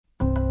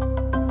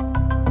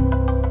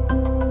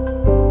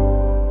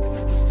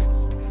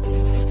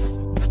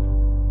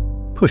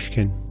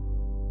Pushkin.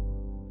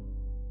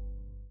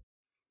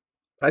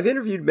 I've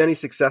interviewed many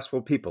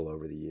successful people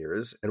over the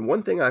years, and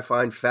one thing I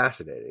find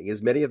fascinating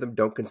is many of them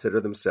don't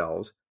consider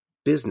themselves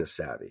business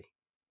savvy.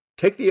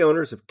 Take the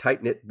owners of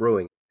Tight Knit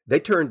Brewing. They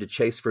turned to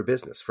Chase for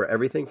Business for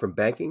everything from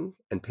banking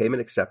and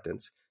payment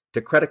acceptance to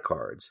credit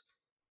cards,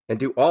 and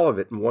do all of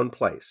it in one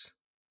place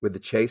with the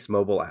Chase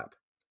mobile app.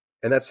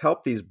 And that's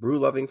helped these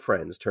brew-loving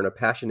friends turn a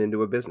passion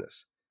into a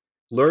business.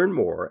 Learn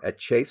more at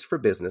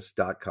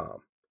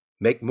chaseforbusiness.com.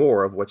 Make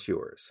more of what's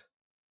yours.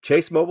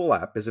 Chase mobile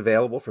app is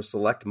available for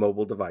select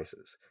mobile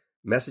devices.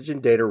 Message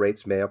and data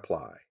rates may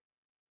apply.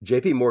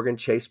 JP Morgan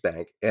Chase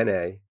Bank,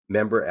 N.A.,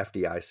 member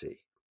FDIC.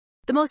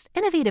 The most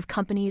innovative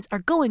companies are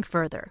going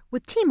further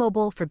with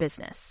T-Mobile for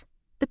Business.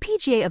 The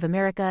PGA of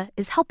America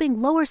is helping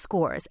lower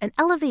scores and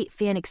elevate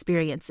fan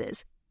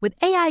experiences with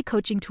AI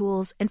coaching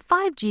tools and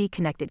 5G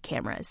connected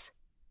cameras.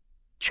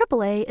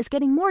 AAA is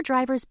getting more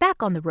drivers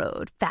back on the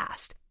road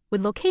fast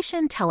with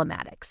location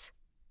telematics.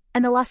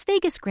 And the Las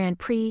Vegas Grand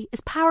Prix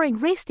is powering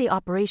race day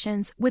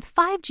operations with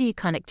 5G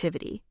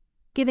connectivity,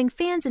 giving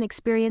fans an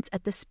experience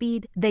at the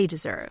speed they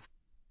deserve.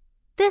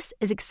 This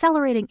is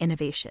accelerating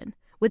innovation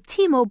with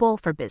T-Mobile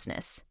for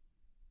Business.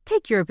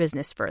 Take your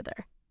business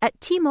further at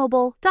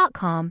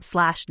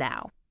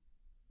T-Mobile.com/now.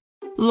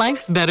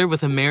 Life's better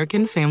with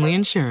American Family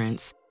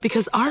Insurance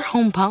because our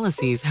home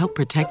policies help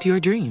protect your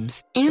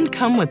dreams and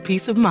come with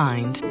peace of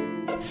mind.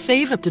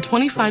 Save up to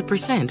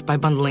 25% by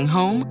bundling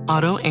home,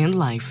 auto, and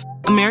life.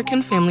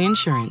 American Family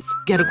Insurance.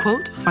 Get a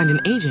quote, find an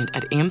agent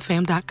at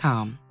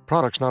amfam.com.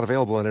 Products not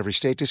available in every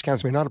state.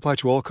 Discounts may not apply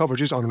to all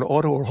coverages on an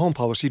auto or home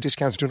policy.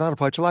 Discounts do not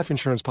apply to life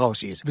insurance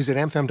policies. Visit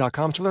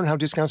amfam.com to learn how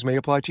discounts may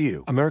apply to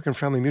you. American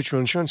Family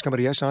Mutual Insurance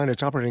Company, SI, and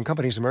its operating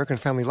companies, American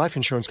Family Life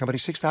Insurance Company,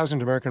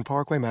 6000 American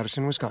Parkway,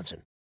 Madison,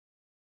 Wisconsin.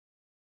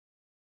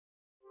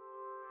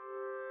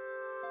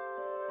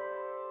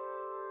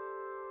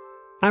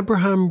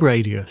 Abraham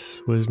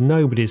Bradius was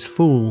nobody's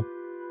fool.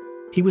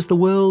 He was the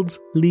world's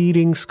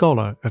leading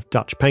scholar of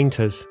Dutch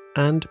painters,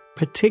 and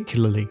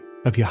particularly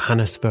of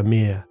Johannes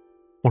Vermeer,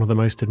 one of the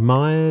most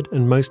admired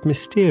and most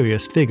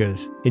mysterious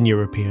figures in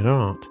European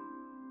art.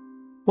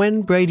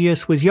 When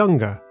Bradius was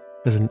younger,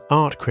 as an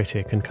art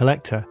critic and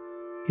collector,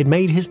 he'd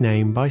made his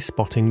name by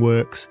spotting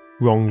works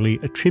wrongly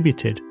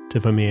attributed to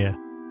Vermeer.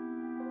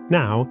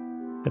 Now,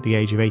 at the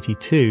age of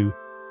 82,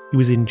 he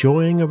was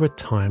enjoying a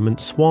retirement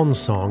swan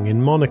song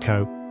in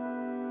Monaco.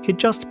 He'd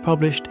just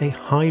published a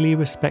highly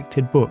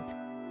respected book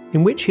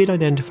in which he'd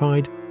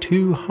identified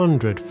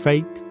 200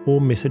 fake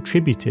or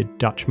misattributed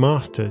Dutch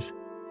masters.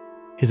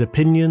 His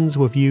opinions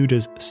were viewed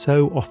as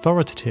so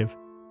authoritative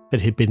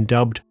that he'd been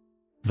dubbed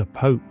the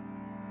Pope.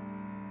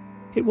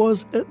 It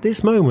was at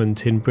this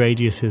moment in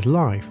Bradius's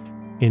life,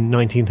 in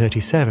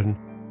 1937,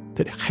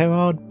 that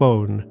Gerard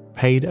Boon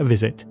paid a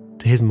visit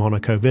to his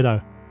Monaco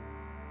villa.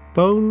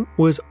 Boon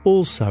was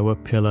also a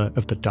pillar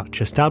of the Dutch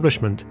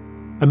establishment,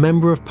 a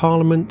member of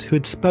parliament who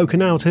had spoken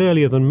out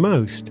earlier than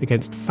most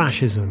against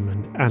fascism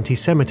and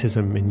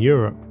anti-Semitism in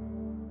Europe.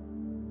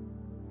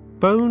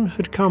 Boon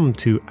had come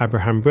to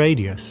Abraham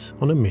Bradius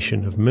on a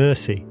mission of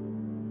mercy.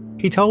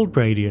 He told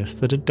Bradius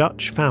that a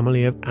Dutch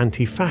family of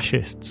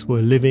anti-fascists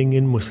were living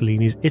in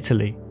Mussolini's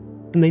Italy,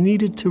 and they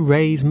needed to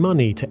raise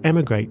money to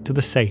emigrate to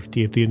the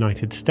safety of the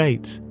United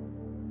States.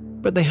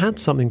 But they had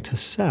something to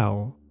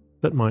sell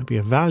that might be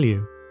of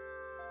value.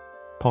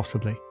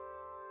 Possibly.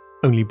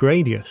 Only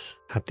Bradius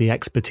had the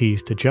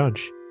expertise to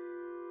judge.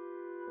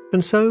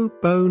 And so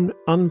Boon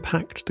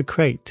unpacked the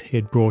crate he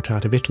had brought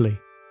out of Italy.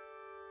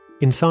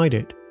 Inside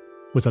it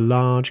was a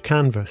large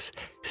canvas,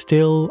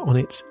 still on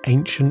its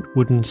ancient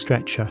wooden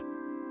stretcher.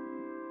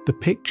 The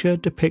picture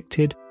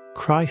depicted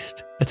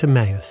Christ at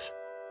Emmaus,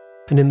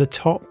 and in the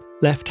top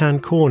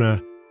left-hand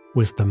corner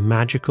was the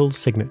magical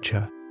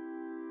signature,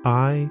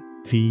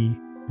 I.V.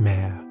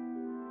 Meer,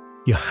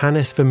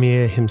 Johannes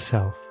Vermeer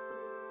himself.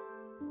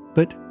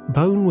 But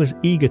Boon was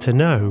eager to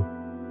know,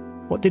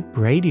 what did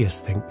Bradius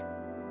think?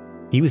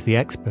 He was the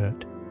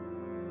expert.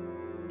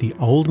 The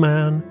old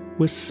man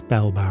was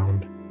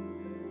spellbound.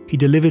 He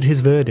delivered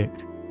his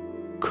verdict.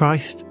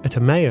 Christ at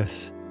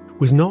Emmaus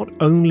was not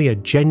only a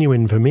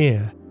genuine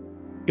Vermeer,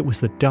 it was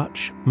the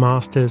Dutch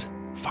master's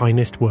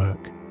finest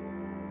work.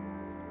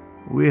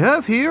 We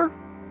have here,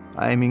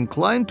 I am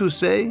inclined to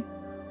say,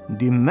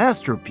 the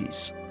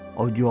masterpiece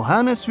of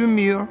Johannes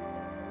Vermeer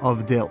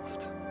of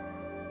Delft.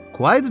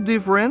 Quite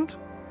different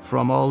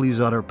from all his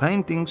other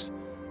paintings,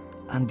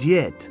 and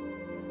yet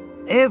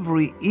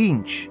every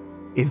inch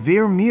a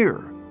Vermeer.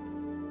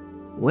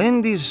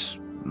 When this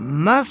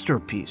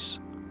masterpiece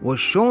was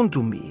shown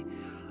to me,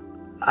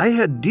 I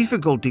had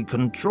difficulty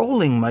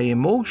controlling my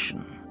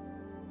emotion.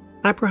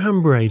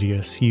 Abraham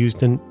Bradius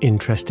used an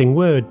interesting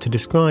word to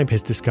describe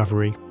his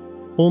discovery.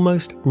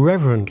 Almost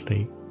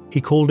reverently,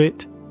 he called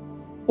it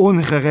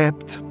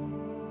ongerijpt,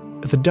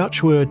 the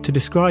Dutch word to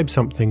describe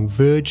something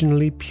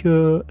virginally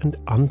pure and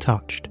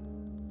untouched.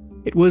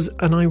 It was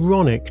an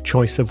ironic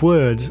choice of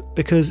words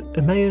because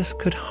Emmaus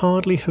could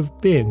hardly have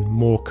been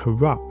more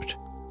corrupt.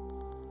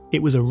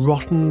 It was a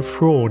rotten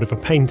fraud of a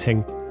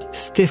painting,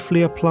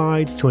 stiffly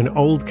applied to an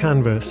old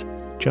canvas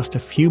just a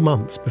few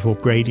months before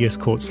Bradius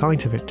caught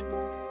sight of it.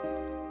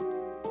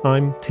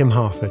 I'm Tim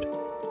Harford,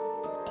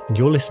 and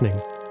you're listening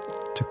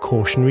to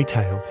Cautionary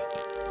Tales.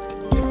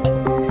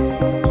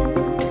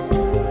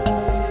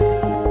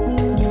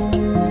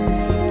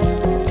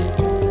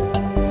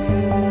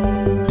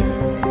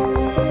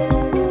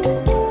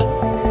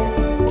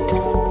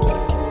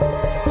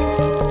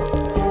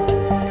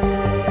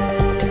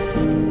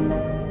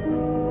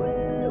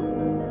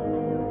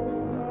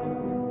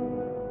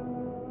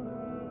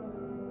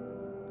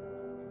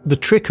 The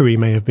trickery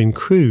may have been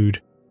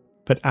crude,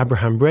 but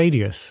Abraham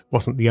Bradius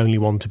wasn't the only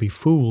one to be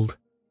fooled.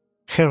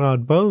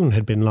 Gerard Boon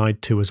had been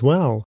lied to as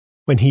well.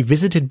 When he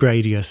visited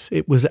Bradius,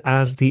 it was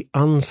as the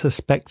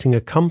unsuspecting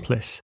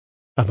accomplice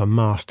of a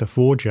master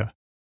forger.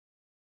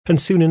 And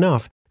soon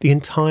enough, the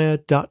entire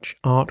Dutch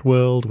art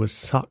world was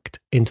sucked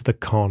into the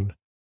con.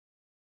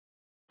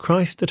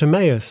 Christ at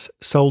Emmaus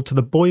sold to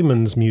the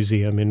Boijmans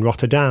Museum in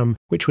Rotterdam,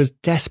 which was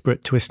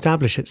desperate to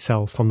establish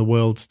itself on the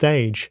world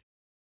stage.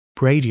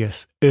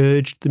 Bradius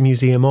urged the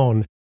museum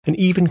on and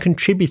even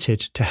contributed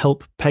to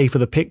help pay for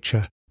the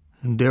picture.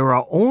 There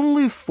are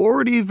only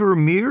 40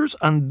 Vermeers,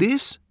 and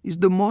this is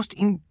the most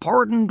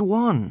important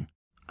one,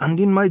 and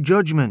in my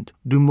judgment,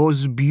 the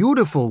most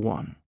beautiful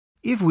one.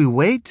 If we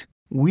wait,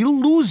 we'll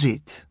lose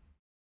it.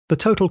 The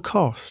total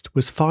cost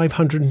was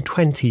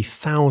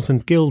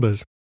 520,000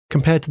 guilders.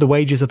 Compared to the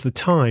wages of the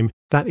time,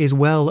 that is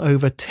well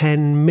over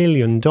 $10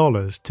 million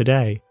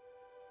today.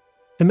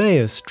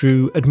 Emmaus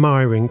drew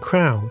admiring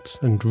crowds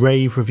and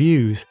rave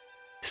reviews.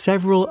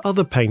 Several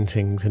other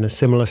paintings in a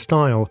similar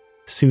style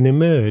soon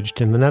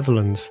emerged in the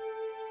Netherlands.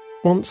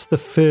 Once the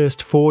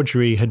first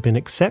forgery had been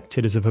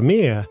accepted as a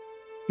Vermeer,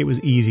 it was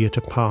easier to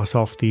pass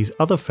off these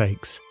other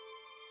fakes.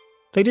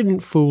 They didn't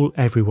fool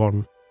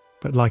everyone,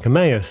 but like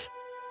Emmaus,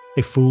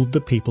 they fooled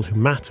the people who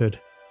mattered.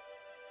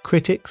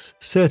 Critics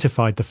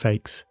certified the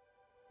fakes.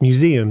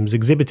 Museums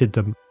exhibited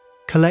them.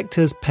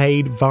 Collectors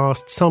paid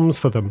vast sums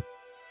for them.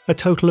 A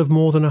total of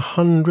more than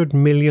 $100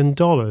 million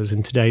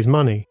in today's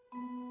money.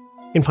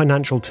 In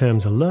financial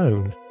terms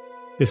alone,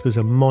 this was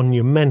a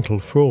monumental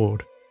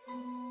fraud.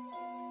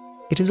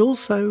 It is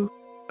also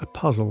a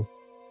puzzle.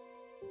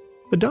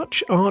 The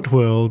Dutch art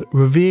world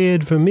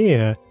revered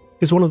Vermeer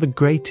as one of the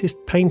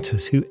greatest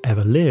painters who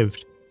ever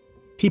lived.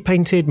 He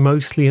painted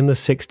mostly in the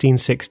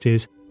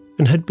 1660s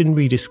and had been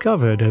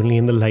rediscovered only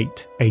in the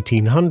late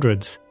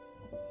 1800s.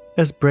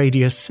 As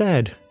Bradius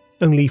said,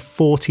 only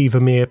 40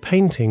 Vermeer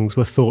paintings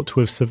were thought to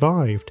have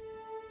survived.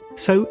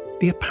 So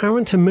the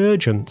apparent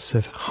emergence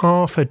of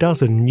half a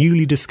dozen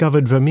newly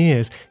discovered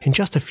Vermeers in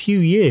just a few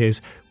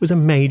years was a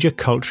major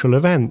cultural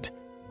event,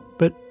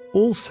 but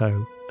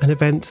also an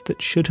event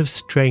that should have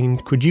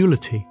strained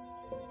credulity.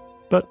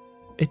 But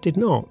it did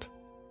not.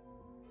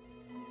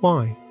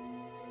 Why?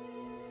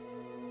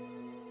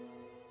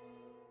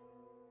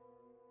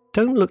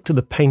 Don't look to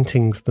the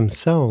paintings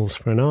themselves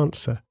for an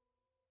answer.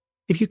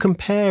 If you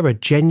compare a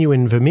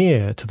genuine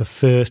Vermeer to the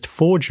first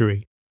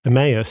forgery,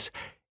 Emmaus,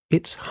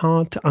 it's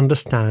hard to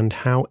understand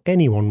how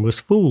anyone was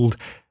fooled,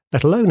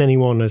 let alone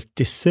anyone as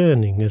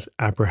discerning as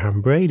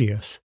Abraham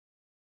Bradius.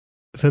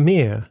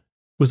 Vermeer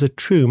was a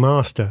true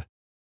master.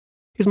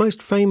 His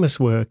most famous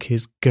work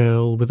is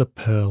Girl with a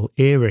Pearl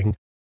Earring,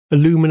 a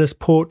luminous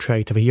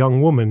portrait of a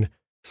young woman,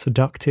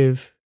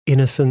 seductive,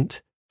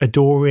 innocent,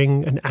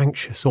 adoring and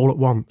anxious all at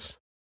once.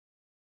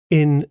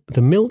 In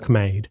The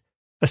Milkmaid,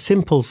 a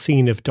simple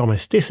scene of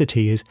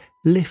domesticity is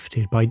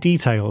lifted by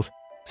details,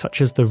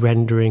 such as the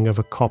rendering of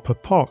a copper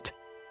pot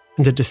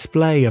and a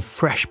display of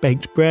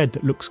fresh-baked bread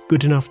that looks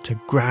good enough to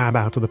grab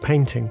out of the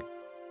painting.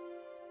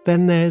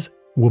 Then there's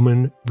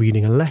Woman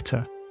Reading a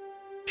Letter.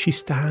 She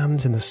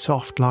stands in the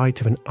soft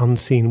light of an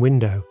unseen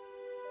window.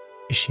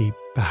 Is she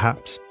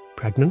perhaps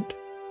pregnant?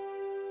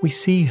 We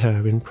see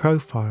her in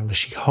profile as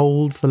she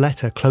holds the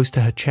letter close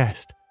to her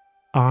chest,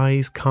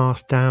 eyes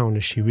cast down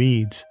as she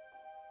reads.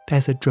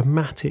 There's a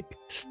dramatic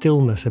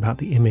stillness about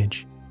the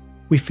image.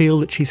 We feel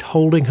that she's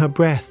holding her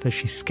breath as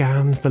she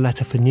scans the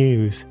letter for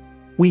news.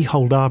 We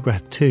hold our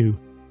breath too.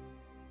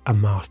 A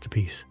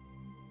masterpiece.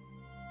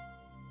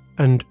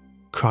 And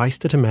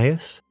Christ at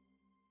Emmaus?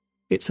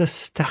 It's a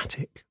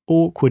static,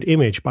 awkward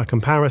image by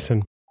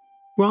comparison.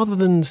 Rather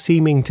than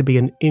seeming to be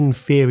an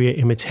inferior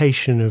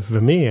imitation of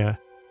Vermeer,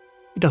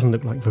 it doesn't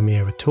look like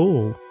Vermeer at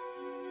all.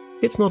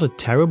 It's not a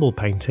terrible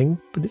painting,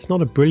 but it's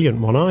not a brilliant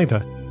one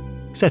either.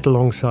 Set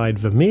alongside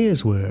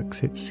Vermeer's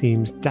works, it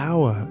seems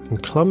dour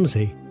and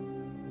clumsy.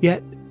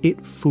 Yet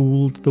it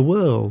fooled the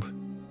world,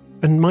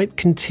 and might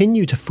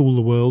continue to fool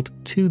the world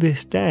to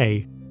this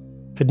day,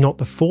 had not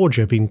the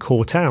forger been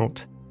caught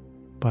out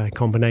by a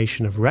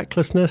combination of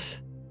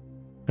recklessness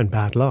and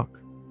bad luck.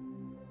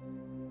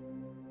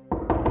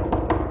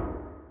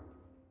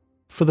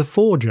 For the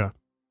forger,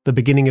 the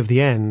beginning of the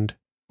end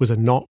was a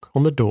knock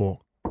on the door.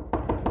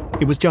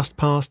 It was just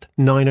past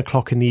 9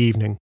 o'clock in the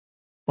evening,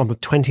 on the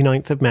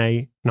 29th of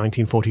May,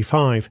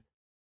 1945.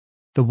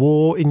 The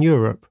war in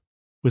Europe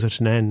was at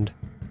an end.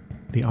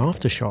 The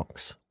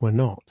aftershocks were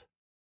not.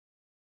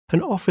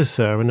 An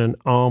officer and an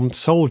armed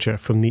soldier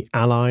from the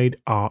Allied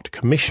Art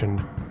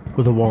Commission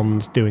were the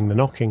ones doing the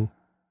knocking.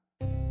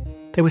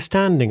 They were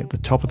standing at the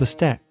top of the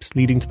steps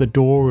leading to the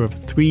door of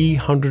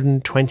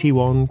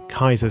 321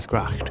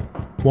 Keizersgracht,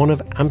 one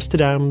of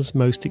Amsterdam's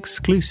most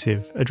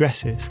exclusive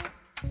addresses.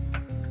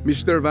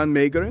 Mr. Van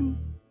Meegeren?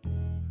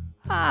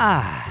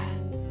 Ah,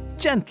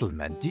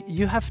 gentlemen,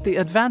 you have the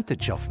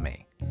advantage of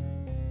me.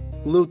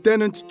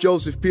 Lieutenant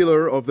Joseph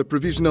Pillar of the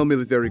Provisional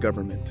Military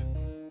Government.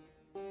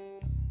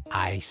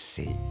 I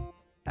see.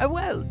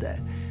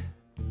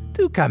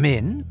 Do come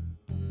in.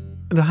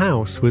 The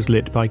house was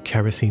lit by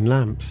kerosene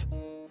lamps.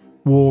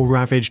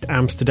 War-ravaged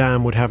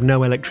Amsterdam would have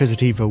no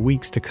electricity for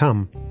weeks to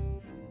come.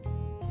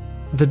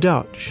 The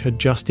Dutch had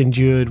just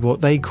endured what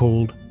they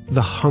called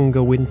the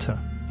hunger winter,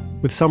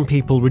 with some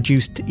people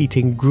reduced to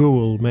eating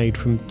gruel made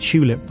from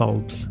tulip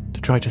bulbs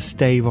to try to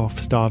stave off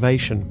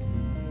starvation.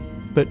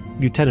 But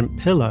Lieutenant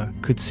Pillar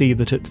could see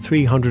that at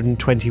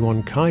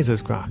 321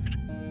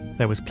 Keizersgracht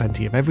there was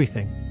plenty of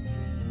everything.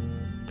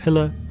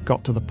 Pillar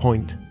got to the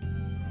point.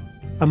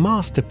 A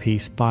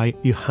masterpiece by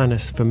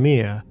Johannes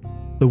Vermeer,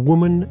 The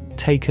Woman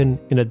Taken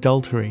in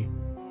Adultery,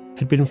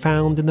 had been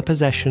found in the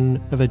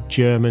possession of a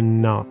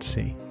German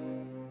Nazi.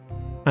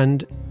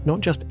 And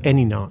not just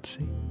any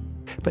Nazi,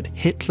 but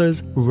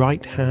Hitler's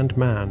right-hand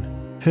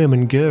man,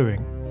 Hermann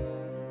Göring.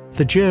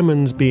 The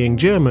Germans, being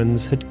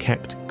Germans, had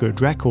kept good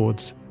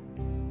records.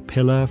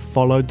 Pillar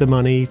followed the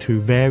money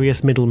through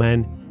various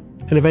middlemen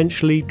and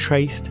eventually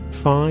traced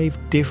 5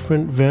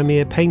 different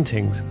Vermeer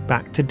paintings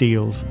back to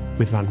deals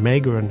with Van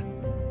Meegeren.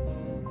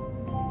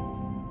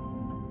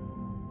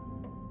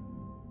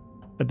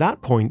 At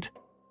that point,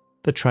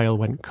 the trail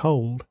went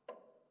cold.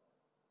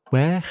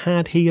 Where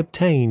had he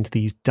obtained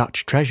these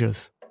Dutch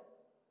treasures?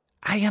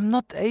 I am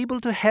not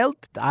able to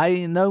help.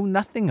 I know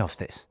nothing of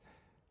this.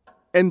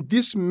 And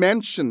this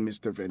mansion,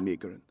 Mr. Van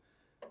Meegeren,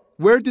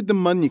 where did the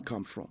money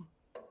come from?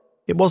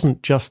 It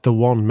wasn't just the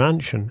one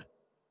mansion.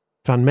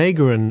 Van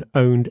Meegeren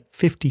owned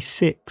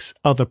 56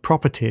 other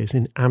properties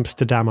in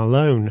Amsterdam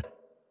alone.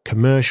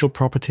 Commercial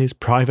properties,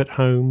 private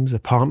homes,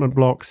 apartment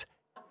blocks,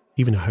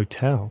 even a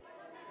hotel.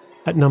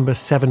 At number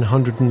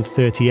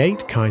 738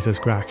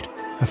 Keizersgracht,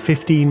 a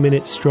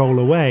 15-minute stroll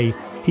away,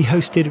 he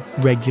hosted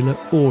regular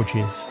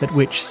orgies at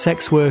which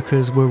sex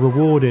workers were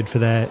rewarded for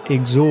their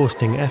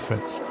exhausting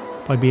efforts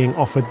by being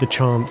offered the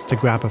chance to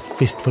grab a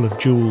fistful of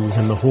jewels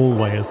in the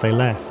hallway as they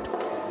left.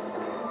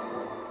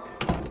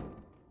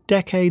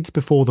 Decades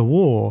before the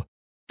war,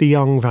 the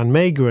young Van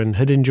Meegeren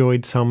had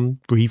enjoyed some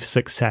brief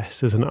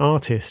success as an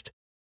artist.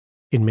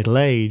 In middle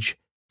age,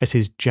 as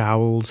his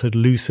jowls had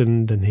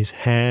loosened and his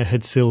hair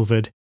had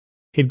silvered,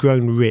 he'd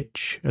grown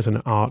rich as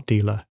an art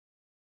dealer.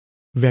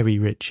 Very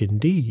rich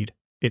indeed,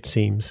 it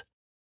seems.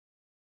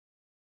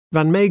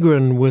 Van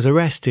Meegeren was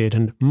arrested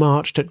and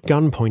marched at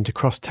gunpoint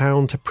across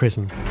town to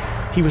prison.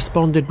 He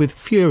responded with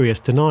furious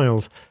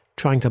denials,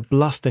 trying to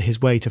bluster his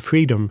way to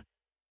freedom.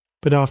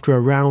 But after a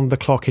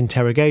round-the-clock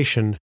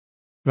interrogation,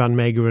 Van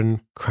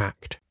Meegeren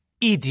cracked.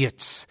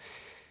 Idiots!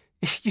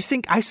 You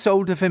think I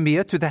sold a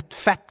Vermeer to that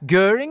fat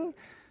Göring?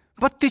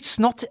 But it's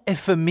not a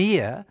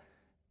Vermeer.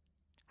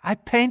 I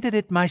painted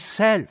it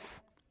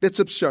myself. That's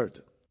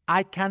absurd.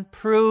 I can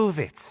prove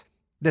it.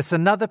 There's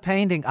another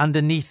painting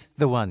underneath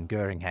the one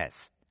Göring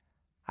has.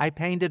 I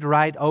painted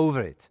right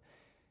over it.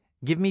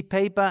 Give me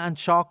paper and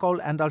charcoal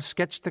and I'll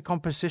sketch the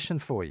composition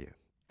for you.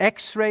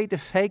 X-ray the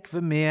fake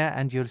Vermeer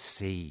and you'll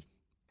see.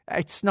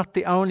 It's not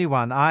the only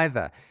one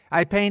either.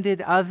 I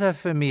painted other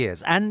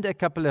Vermeers and a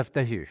couple of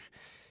De Huygh.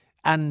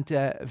 And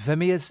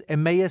Vermeer's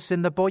Emmaus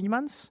in the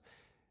Boijmans?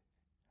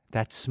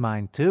 That's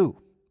mine too.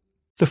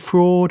 The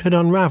fraud had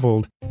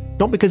unravelled,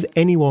 not because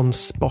anyone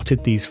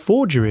spotted these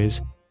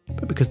forgeries,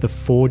 but because the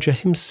forger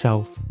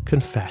himself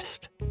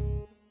confessed.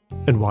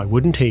 And why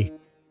wouldn't he?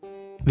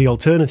 The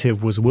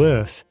alternative was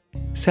worse.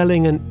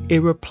 Selling an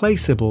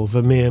irreplaceable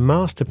Vermeer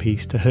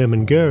masterpiece to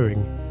Hermann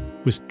Göring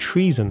was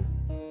treason,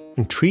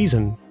 and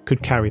treason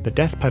could carry the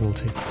death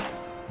penalty.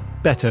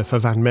 Better for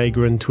Van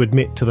Meegeren to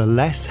admit to the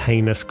less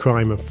heinous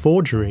crime of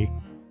forgery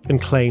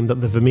and claim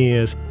that the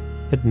Vermeers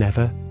had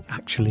never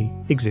actually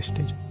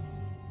existed.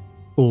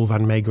 All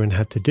Van Meegeren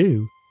had to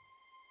do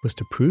was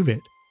to prove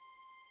it.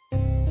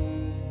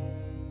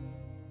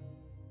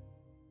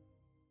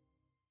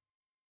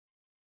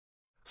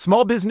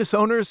 Small business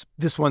owners,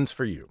 this one's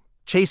for you.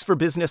 Chase for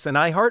Business and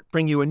iHeart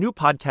bring you a new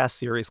podcast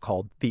series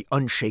called The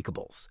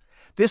Unshakables.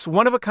 This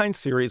one-of-a-kind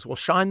series will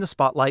shine the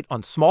spotlight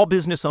on small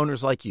business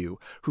owners like you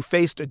who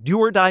faced a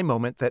do-or-die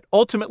moment that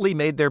ultimately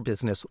made their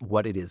business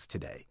what it is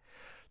today.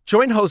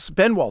 Join hosts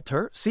Ben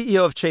Walter,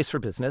 CEO of Chase for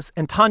Business,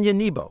 and Tanya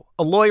Nebo,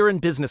 a lawyer and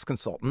business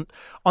consultant,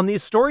 on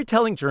these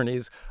storytelling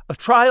journeys of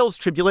trials,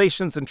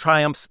 tribulations, and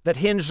triumphs that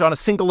hinged on a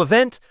single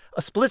event,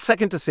 a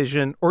split-second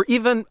decision, or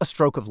even a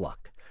stroke of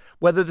luck.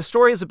 Whether the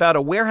story is about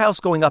a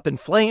warehouse going up in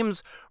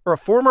flames or a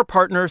former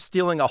partner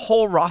stealing a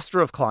whole roster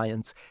of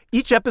clients,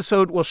 each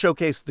episode will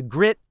showcase the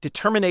grit,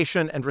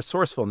 determination, and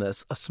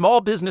resourcefulness a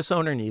small business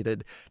owner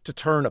needed to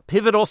turn a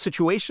pivotal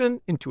situation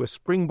into a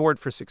springboard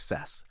for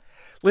success.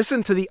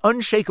 Listen to The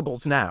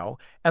Unshakables now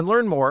and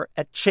learn more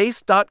at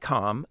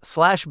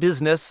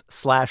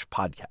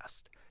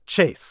chase.com/business/podcast.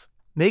 Chase,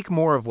 make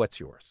more of what's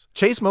yours.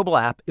 Chase mobile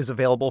app is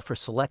available for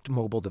select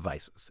mobile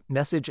devices.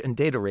 Message and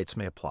data rates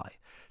may apply.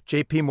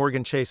 J.P.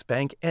 Morgan Chase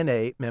Bank,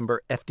 N.A.,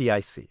 member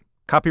FDIC.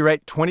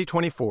 Copyright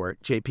 2024,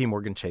 J.P.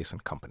 Morgan Chase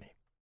 & Company.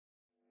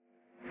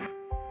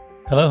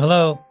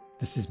 Hello.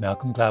 This is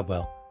Malcolm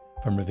Gladwell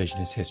from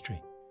Revisionist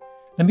History.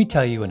 Let me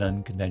tell you an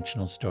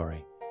unconventional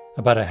story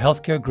about a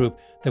healthcare group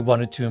that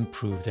wanted to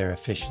improve their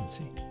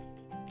efficiency.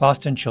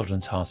 Boston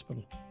Children's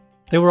Hospital.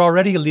 They were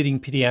already a leading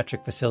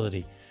pediatric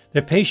facility.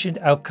 Their patient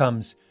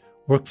outcomes,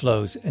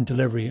 workflows, and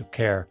delivery of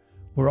care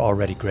were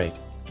already great.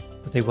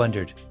 But they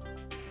wondered,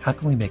 how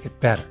can we make it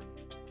better?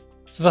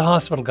 So the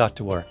hospital got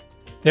to work.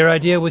 Their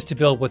idea was to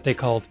build what they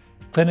called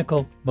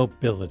clinical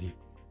mobility,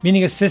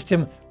 meaning a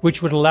system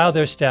which would allow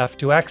their staff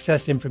to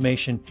access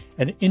information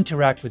and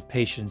interact with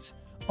patients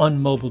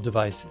on mobile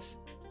devices,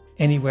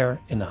 anywhere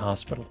in the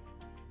hospital.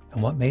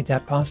 And what made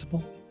that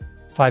possible?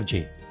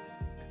 5G.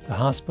 The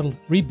hospital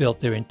rebuilt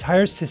their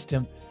entire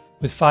system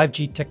with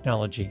 5G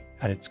technology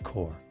at its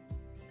core.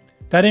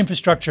 That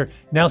infrastructure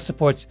now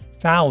supports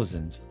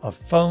thousands of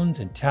phones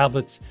and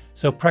tablets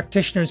so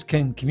practitioners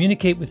can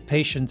communicate with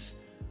patients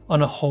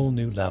on a whole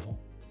new level.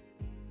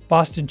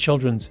 Boston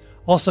Children's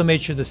also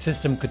made sure the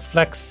system could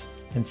flex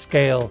and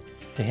scale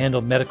to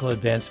handle medical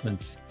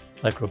advancements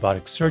like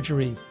robotic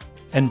surgery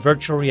and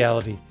virtual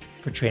reality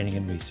for training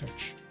and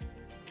research.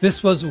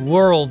 This was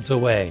worlds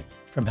away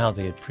from how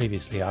they had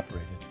previously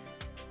operated.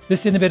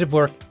 This innovative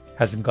work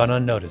hasn't gone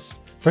unnoticed,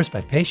 first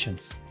by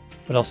patients,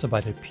 but also by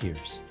their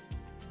peers.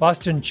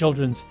 Boston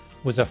Children's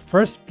was a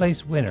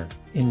first-place winner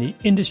in the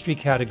industry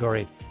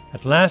category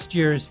at last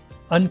year's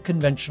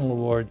Unconventional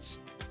Awards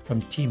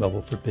from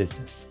T-Mobile for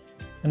Business,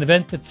 an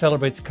event that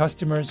celebrates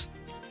customers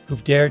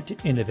who've dared to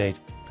innovate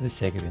for the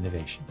sake of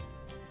innovation.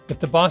 If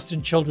the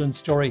Boston Children's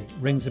story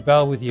rings a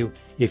bell with you,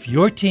 if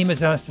your team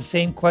has asked the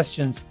same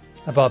questions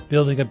about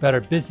building a better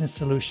business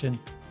solution,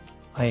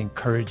 I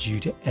encourage you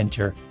to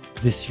enter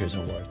this year's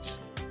awards.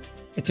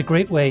 It's a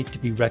great way to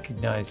be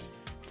recognized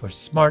for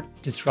smart,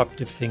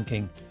 disruptive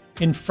thinking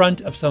in front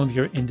of some of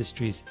your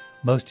industry's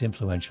most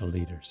influential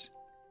leaders.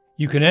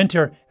 You can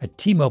enter at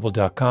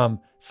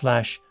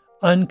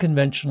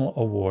tmobile.com/unconventional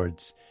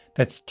awards.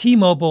 That's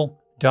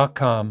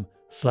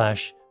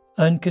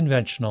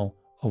tmobile.com/unconventional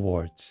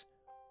awards.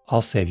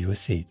 I'll save you a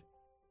seat.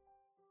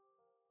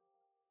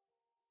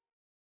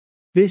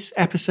 This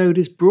episode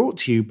is brought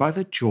to you by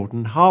the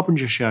Jordan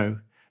Harbinger Show.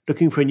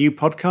 Looking for a new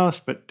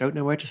podcast but don't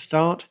know where to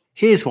start?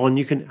 Here's one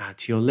you can add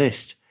to your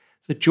list.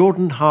 The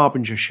Jordan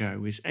Harbinger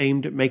Show is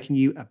aimed at making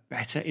you a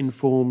better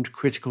informed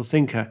critical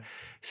thinker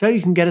so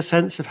you can get a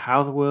sense of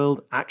how the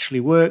world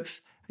actually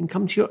works and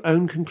come to your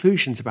own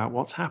conclusions about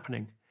what's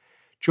happening.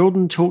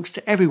 Jordan talks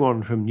to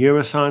everyone from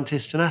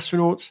neuroscientists and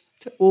astronauts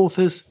to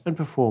authors and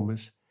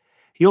performers.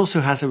 He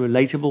also has a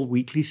relatable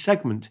weekly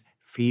segment,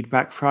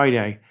 Feedback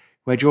Friday,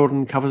 where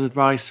Jordan covers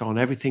advice on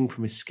everything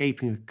from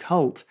escaping a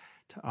cult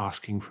to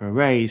asking for a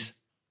raise.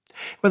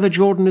 Whether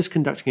Jordan is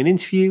conducting an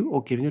interview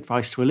or giving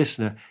advice to a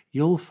listener,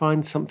 you'll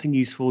find something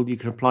useful you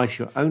can apply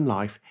to your own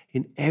life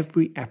in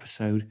every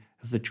episode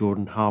of the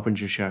Jordan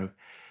Harbinger Show.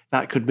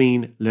 That could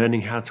mean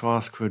learning how to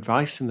ask for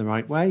advice in the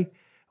right way,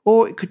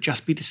 or it could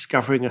just be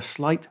discovering a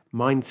slight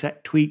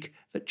mindset tweak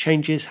that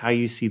changes how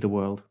you see the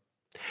world.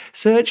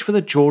 Search for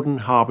the Jordan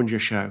Harbinger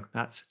Show,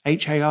 that's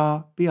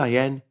HARBINGER,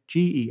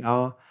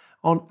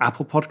 on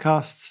Apple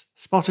Podcasts,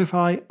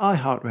 Spotify,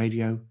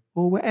 iHeartRadio,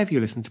 or wherever you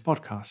listen to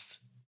podcasts.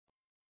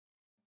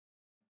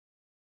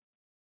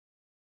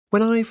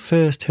 When I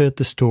first heard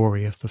the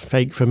story of the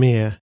fake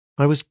Vermeer,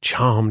 I was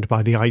charmed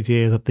by the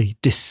idea that the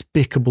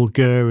despicable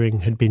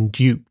Goering had been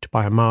duped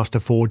by a master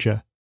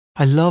forger.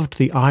 I loved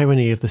the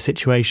irony of the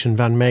situation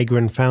Van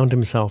Meegeren found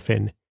himself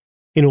in.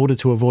 In order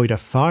to avoid a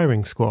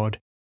firing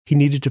squad, he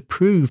needed to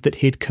prove that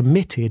he'd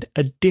committed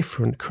a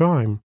different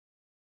crime.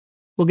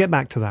 We'll get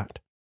back to that.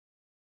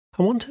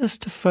 I want us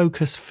to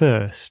focus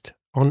first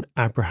on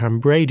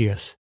Abraham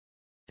Bradius,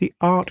 the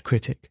art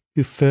critic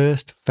who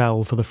first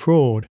fell for the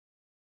fraud.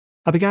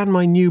 I began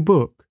my new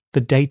book,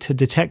 The Data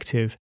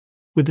Detective,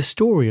 with the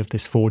story of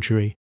this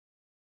forgery.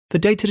 The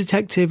Data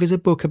Detective is a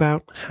book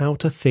about how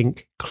to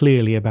think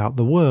clearly about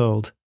the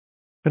world,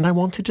 and I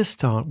wanted to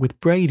start with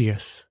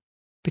Bradius,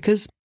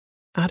 because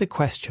I had a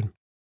question.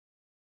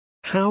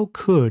 How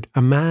could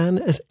a man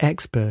as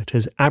expert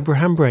as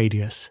Abraham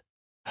Bradius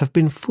have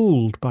been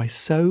fooled by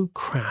so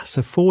crass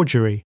a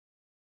forgery?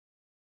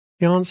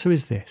 The answer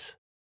is this.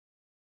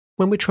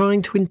 When we're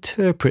trying to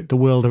interpret the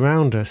world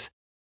around us,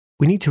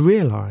 we need to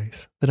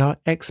realise that our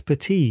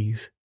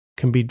expertise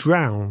can be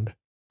drowned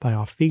by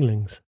our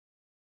feelings.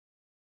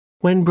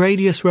 When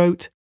Bradius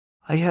wrote,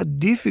 I had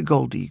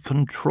difficulty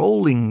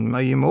controlling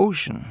my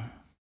emotion,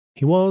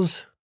 he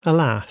was,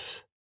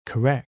 alas,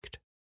 correct.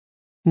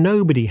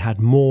 Nobody had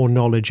more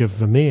knowledge of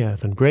Vermeer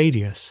than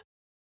Bradius,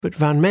 but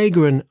Van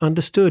Meegeren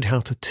understood how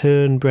to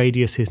turn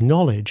Bradius's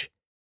knowledge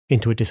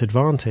into a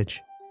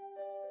disadvantage.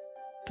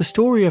 The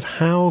story of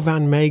how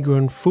Van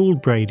Meegeren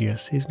fooled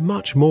Bradius is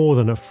much more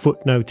than a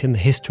footnote in the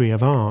history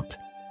of art.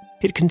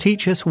 It can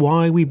teach us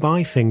why we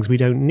buy things we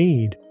don't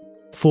need,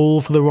 fall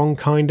for the wrong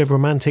kind of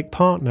romantic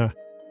partner,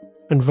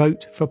 and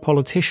vote for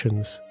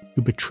politicians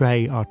who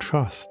betray our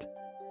trust.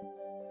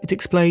 It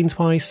explains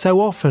why so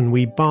often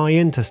we buy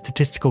into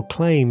statistical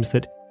claims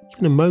that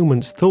even a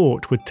moment's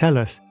thought would tell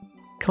us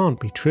can't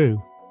be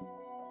true.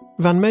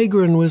 Van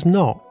Meegeren was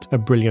not a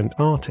brilliant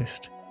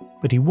artist,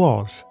 but he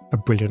was a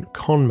brilliant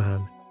con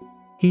man.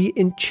 He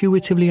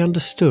intuitively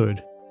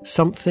understood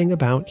something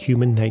about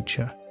human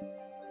nature.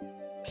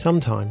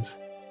 Sometimes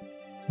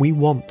we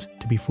want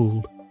to be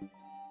fooled.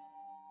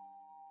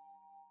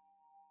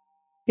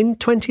 In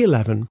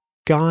 2011,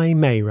 Guy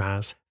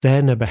Mayraz,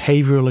 then a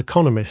behavioural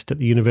economist at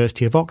the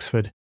University of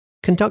Oxford,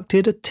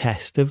 conducted a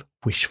test of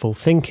wishful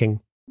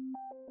thinking.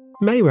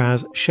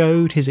 Mayraz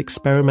showed his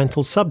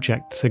experimental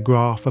subjects a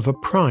graph of a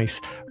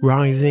price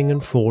rising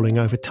and falling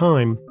over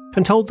time,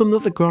 and told them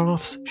that the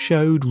graphs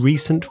showed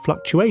recent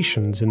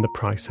fluctuations in the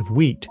price of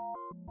wheat.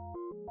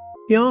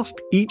 He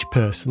asked each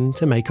person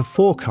to make a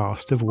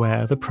forecast of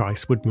where the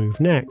price would move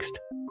next,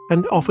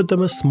 and offered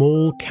them a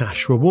small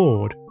cash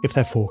reward if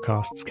their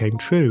forecasts came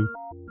true.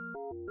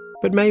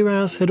 But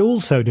Mayraz had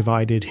also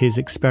divided his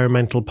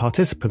experimental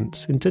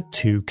participants into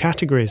two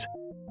categories.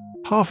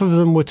 Half of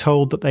them were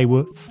told that they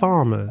were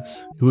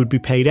farmers who would be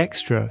paid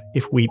extra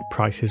if wheat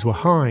prices were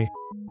high.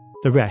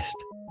 The rest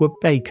were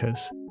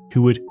bakers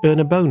who would earn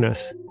a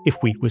bonus if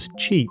wheat was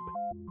cheap.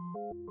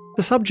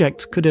 The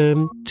subjects could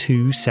earn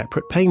two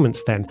separate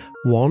payments then,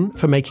 one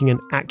for making an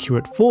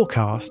accurate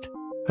forecast,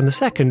 and the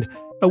second,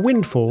 a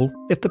windfall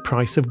if the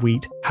price of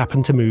wheat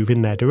happened to move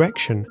in their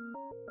direction.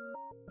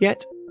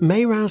 Yet,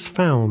 Mayraz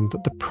found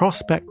that the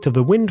prospect of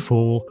the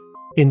windfall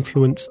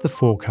influenced the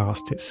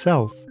forecast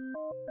itself.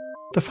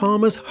 The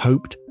farmers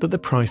hoped that the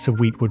price of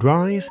wheat would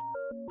rise,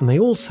 and they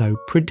also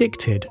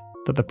predicted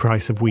that the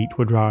price of wheat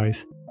would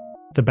rise.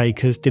 The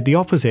bakers did the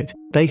opposite.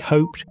 They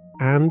hoped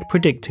and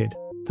predicted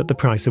that the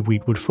price of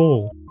wheat would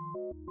fall.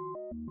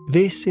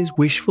 This is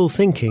wishful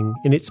thinking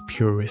in its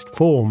purest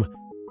form,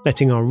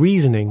 letting our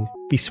reasoning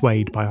be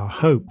swayed by our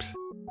hopes.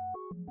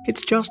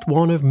 It's just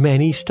one of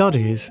many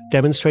studies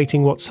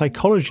demonstrating what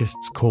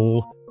psychologists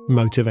call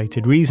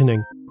motivated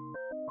reasoning.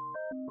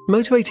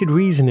 Motivated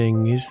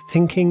reasoning is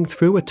thinking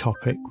through a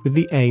topic with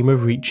the aim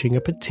of reaching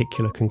a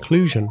particular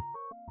conclusion.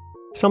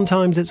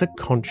 Sometimes it's a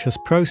conscious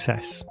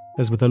process,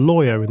 as with a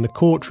lawyer in the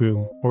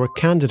courtroom or a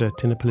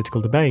candidate in a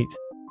political debate.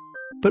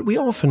 But we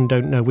often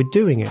don't know we're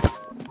doing it.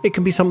 It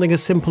can be something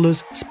as simple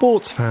as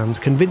sports fans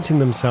convincing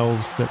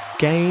themselves that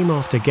game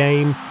after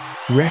game,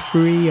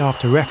 referee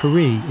after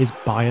referee is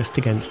biased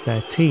against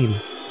their team.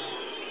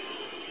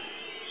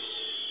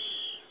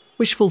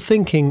 Wishful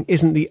thinking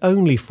isn't the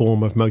only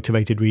form of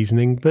motivated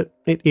reasoning, but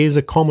it is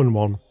a common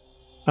one.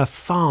 A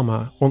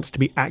farmer wants to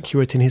be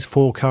accurate in his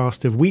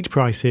forecast of wheat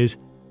prices,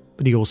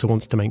 but he also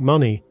wants to make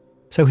money,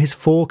 so his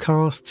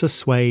forecasts are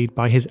swayed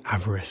by his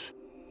avarice.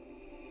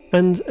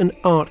 And an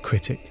art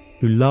critic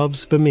who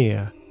loves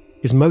Vermeer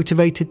is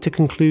motivated to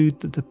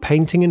conclude that the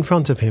painting in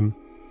front of him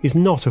is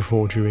not a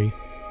forgery,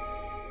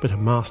 but a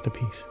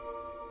masterpiece.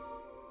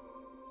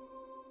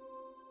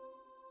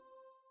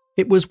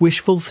 It was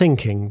wishful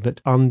thinking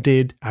that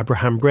undid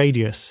Abraham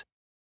Bradius.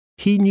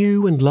 He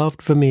knew and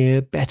loved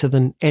Vermeer better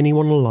than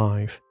anyone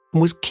alive,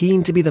 and was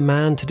keen to be the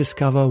man to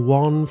discover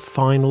one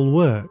final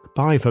work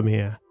by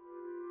Vermeer.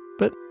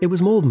 But it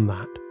was more than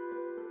that.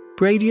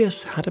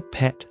 Bradius had a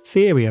pet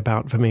theory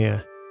about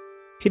Vermeer.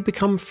 He'd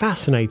become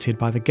fascinated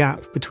by the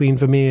gap between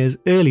Vermeer's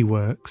early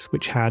works,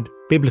 which had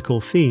biblical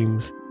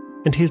themes,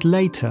 and his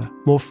later,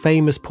 more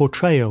famous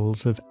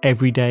portrayals of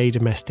everyday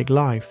domestic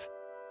life.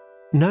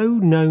 No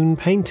known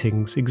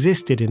paintings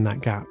existed in that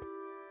gap.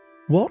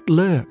 What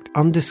lurked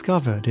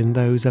undiscovered in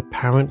those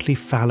apparently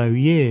fallow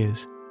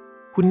years?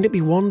 Wouldn't it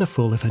be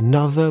wonderful if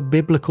another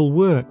biblical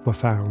work were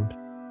found?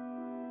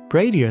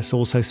 Bradius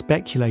also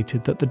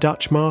speculated that the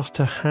Dutch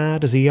master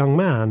had, as a young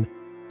man,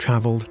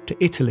 travelled to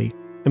Italy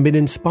and been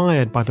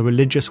inspired by the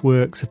religious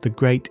works of the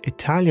great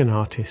Italian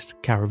artist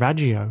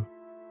Caravaggio.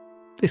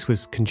 This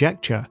was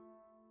conjecture.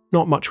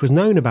 Not much was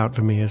known about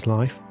Vermeer's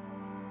life.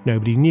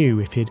 Nobody knew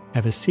if he'd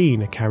ever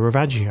seen a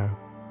Caravaggio.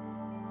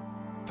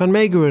 Van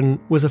Meegeren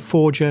was a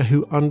forger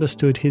who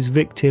understood his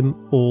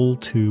victim all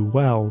too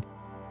well.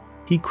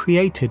 He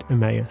created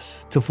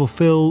Emmaus to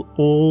fulfill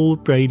all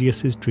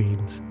Bradius's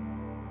dreams.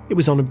 It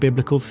was on a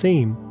biblical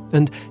theme,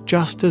 and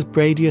just as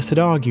Bradius had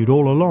argued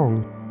all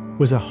along,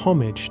 was a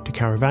homage to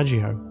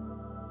Caravaggio.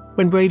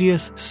 When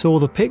Bradius saw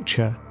the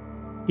picture,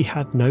 he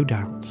had no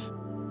doubts.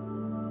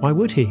 Why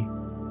would he?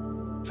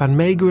 Van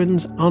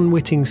Meegeren's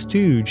unwitting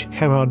stooge,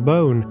 Gerard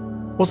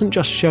Boon, wasn't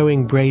just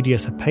showing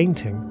Bradius a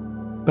painting.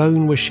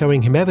 Boon was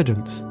showing him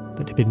evidence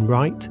that had been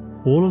right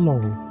all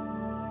along.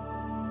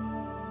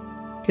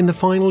 In the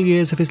final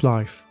years of his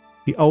life,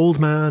 the old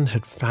man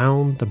had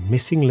found the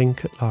missing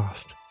link at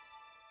last.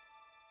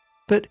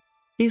 But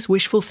is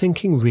wishful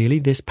thinking really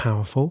this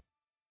powerful?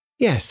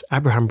 Yes,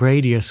 Abraham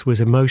Bradius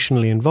was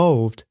emotionally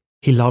involved.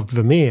 He loved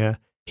Vermeer.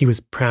 He was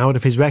proud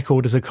of his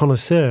record as a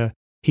connoisseur.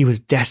 He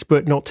was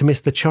desperate not to miss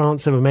the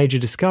chance of a major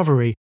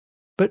discovery.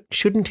 But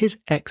shouldn't his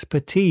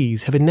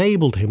expertise have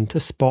enabled him to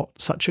spot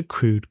such a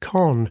crude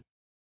con?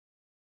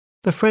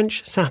 The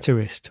French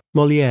satirist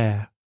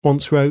Molière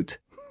once wrote,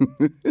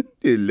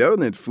 "A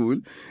learned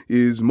fool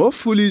is more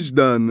foolish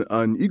than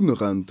an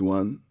ignorant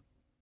one."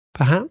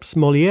 Perhaps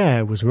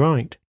Molière was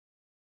right.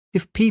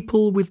 If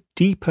people with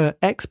deeper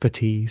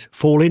expertise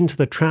fall into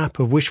the trap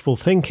of wishful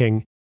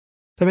thinking,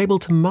 they're able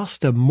to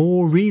muster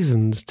more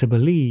reasons to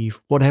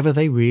believe whatever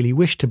they really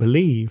wish to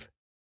believe.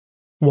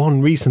 One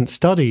recent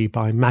study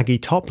by Maggie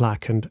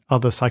Toplak and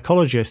other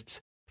psychologists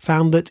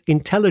found that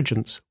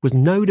intelligence was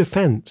no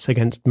defense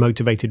against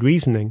motivated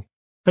reasoning,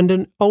 and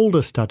an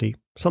older study,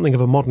 something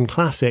of a modern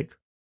classic,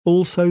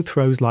 also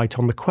throws light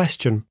on the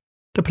question.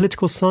 The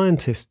political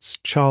scientists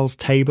Charles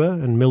Tabor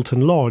and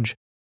Milton Lodge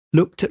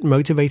looked at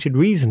motivated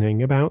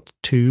reasoning about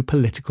two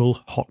political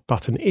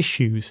hot-button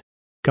issues,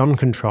 gun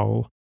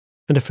control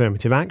and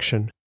affirmative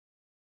action.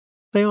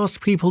 They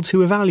asked people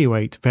to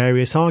evaluate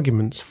various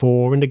arguments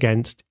for and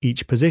against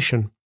each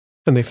position,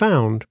 and they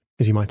found,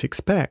 as you might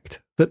expect,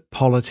 that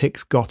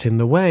politics got in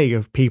the way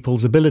of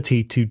people's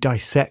ability to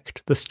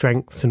dissect the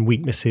strengths and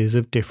weaknesses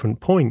of different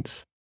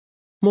points.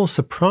 More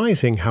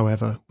surprising,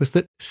 however, was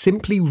that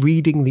simply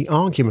reading the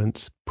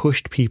arguments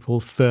pushed people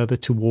further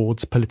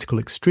towards political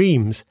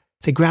extremes.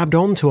 They grabbed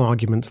onto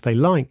arguments they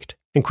liked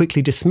and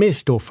quickly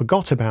dismissed or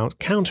forgot about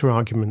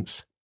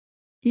counter-arguments.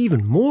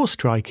 Even more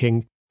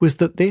striking was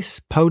that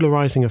this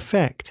polarising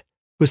effect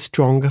was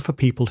stronger for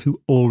people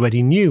who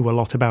already knew a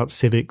lot about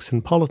civics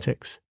and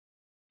politics.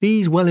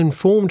 These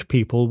well-informed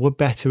people were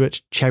better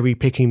at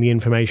cherry-picking the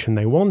information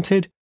they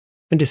wanted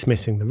and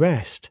dismissing the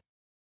rest.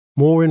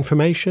 More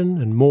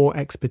information and more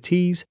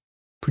expertise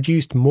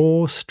produced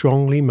more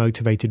strongly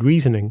motivated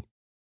reasoning.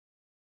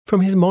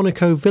 From his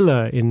Monaco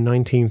villa in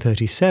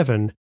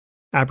 1937,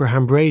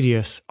 Abraham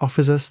Bradius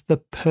offers us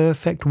the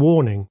perfect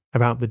warning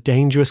about the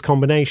dangerous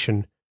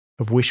combination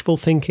of wishful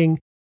thinking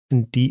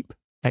and deep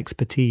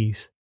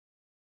expertise.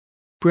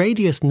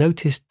 Bradius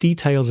noticed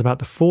details about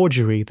the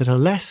forgery that a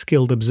less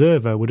skilled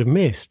observer would have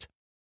missed,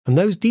 and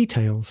those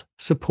details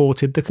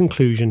supported the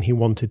conclusion he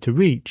wanted to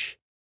reach.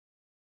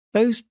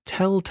 Those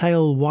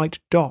telltale white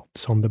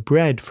dots on the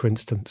bread, for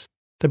instance,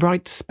 the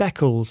bright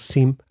speckles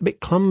seem a bit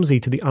clumsy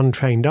to the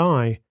untrained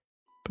eye,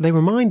 but they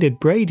reminded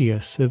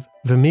Bradius of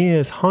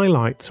Vermeer's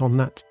highlights on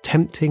that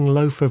tempting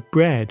loaf of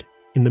bread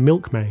in The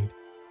Milkmaid.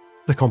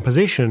 The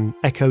composition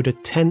echoed a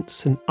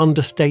tense and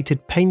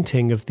understated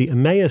painting of the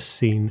Emmaus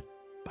scene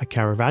by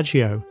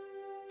Caravaggio.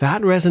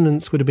 That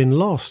resonance would have been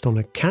lost on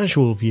a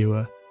casual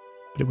viewer,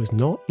 but it was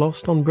not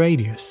lost on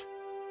Bradius.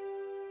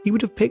 He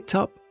would have picked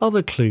up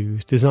other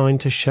clues designed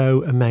to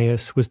show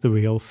Emmaus was the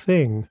real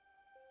thing.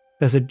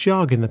 There's a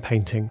jug in the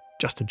painting,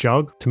 just a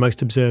jug to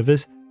most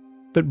observers,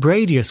 but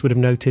Bradius would have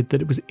noted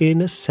that it was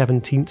in a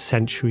 17th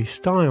century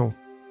style,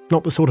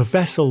 not the sort of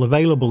vessel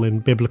available in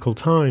biblical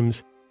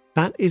times.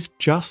 That is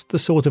just the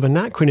sort of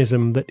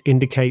anachronism that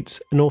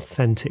indicates an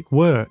authentic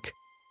work.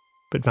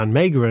 But Van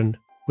Meegeren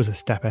was a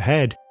step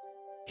ahead.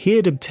 He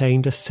had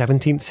obtained a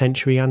 17th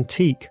century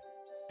antique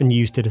and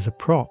used it as a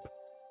prop.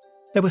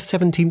 There were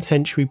 17th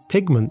century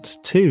pigments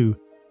too.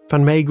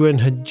 Van Meegeren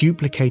had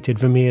duplicated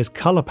Vermeer's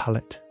colour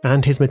palette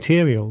and his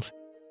materials.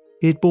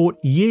 He had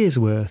bought years'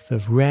 worth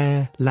of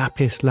rare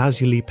lapis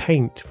lazuli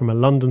paint from a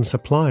London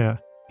supplier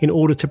in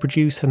order to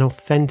produce an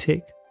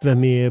authentic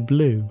Vermeer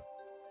blue.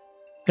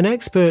 An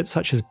expert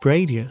such as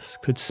Bradius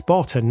could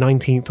spot a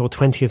 19th or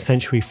 20th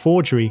century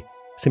forgery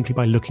simply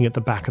by looking at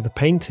the back of the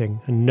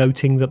painting and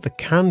noting that the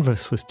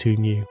canvas was too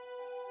new.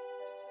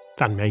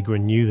 Van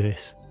Meegeren knew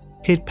this.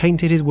 He had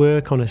painted his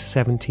work on a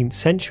 17th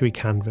century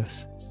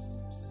canvas,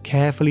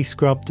 carefully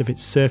scrubbed of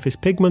its surface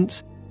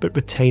pigments but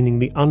retaining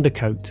the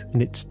undercoat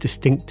and its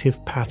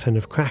distinctive pattern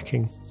of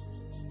cracking.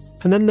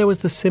 And then there was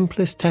the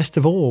simplest test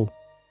of all.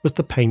 Was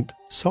the paint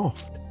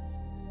soft?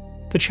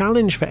 The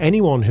challenge for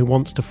anyone who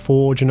wants to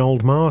forge an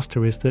old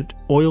master is that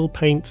oil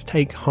paints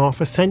take half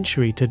a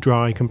century to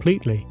dry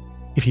completely.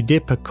 If you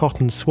dip a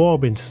cotton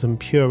swab into some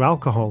pure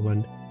alcohol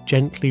and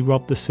gently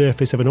rub the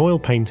surface of an oil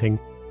painting,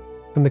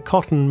 then the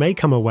cotton may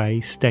come away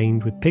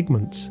stained with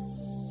pigments.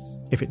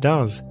 If it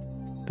does,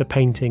 the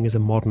painting is a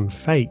modern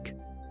fake.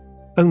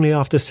 Only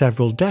after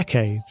several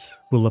decades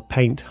will the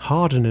paint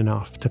harden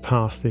enough to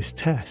pass this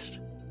test.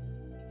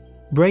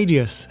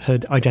 Bradius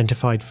had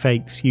identified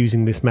fakes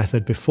using this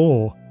method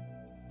before,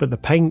 but the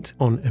paint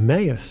on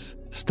Emmaus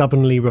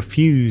stubbornly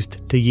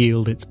refused to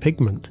yield its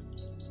pigment.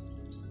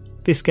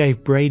 This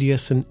gave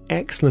Bradius an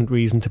excellent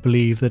reason to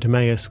believe that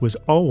Emmaus was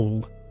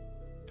old,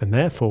 and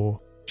therefore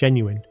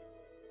genuine.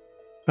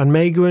 Van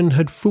Meegeren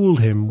had fooled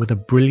him with a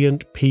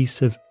brilliant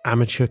piece of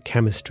amateur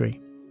chemistry.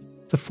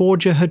 The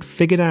forger had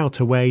figured out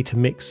a way to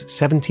mix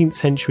 17th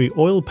century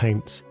oil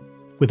paints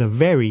with a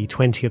very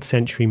 20th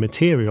century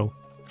material,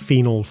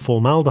 phenol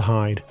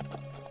formaldehyde,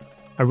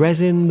 a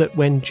resin that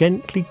when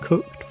gently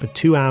cooked for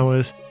 2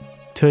 hours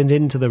turned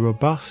into the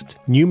robust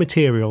new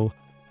material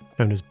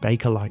known as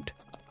Bakelite.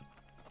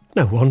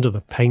 No wonder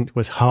the paint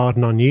was hard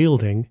and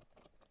unyielding.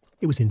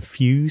 It was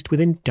infused with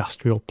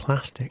industrial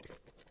plastic.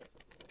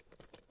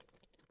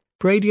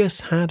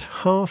 Bradius had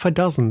half a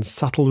dozen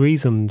subtle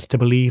reasons to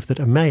believe that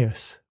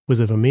Emmaus was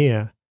a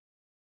Vermeer.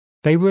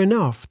 They were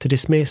enough to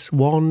dismiss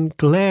one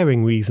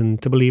glaring reason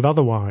to believe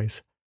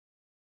otherwise,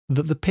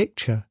 that the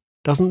picture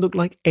doesn't look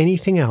like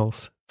anything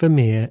else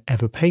Vermeer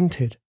ever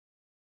painted.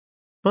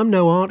 I'm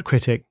no art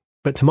critic,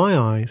 but to my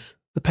eyes,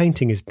 the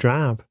painting is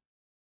drab.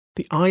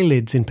 The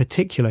eyelids in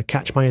particular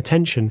catch my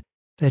attention.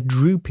 They're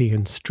droopy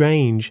and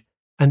strange,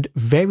 and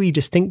very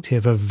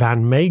distinctive of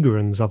Van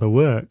Meegeren's other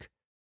work.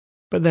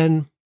 But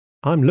then,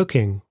 I'm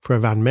looking for a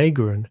Van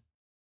Meegeren.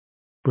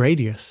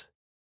 Bradius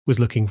was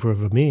looking for a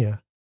Vermeer.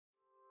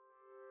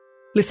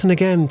 Listen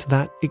again to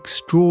that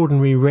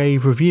extraordinary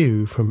rave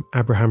review from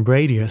Abraham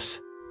Bradius.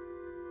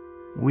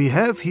 We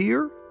have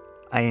here,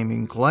 I am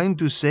inclined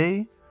to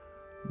say,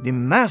 the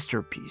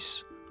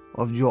masterpiece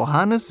of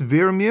Johannes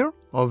Vermeer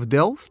of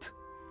Delft,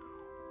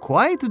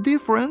 quite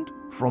different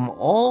from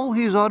all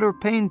his other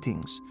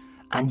paintings,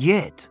 and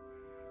yet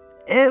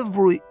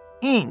every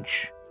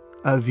inch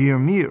a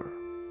Vermeer.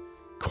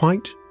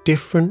 Quite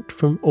different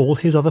from all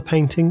his other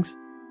paintings?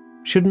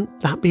 Shouldn't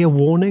that be a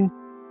warning?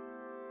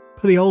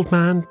 But the old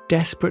man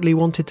desperately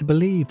wanted to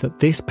believe that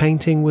this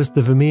painting was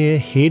the Vermeer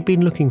he'd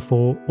been looking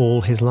for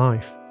all his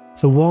life,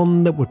 the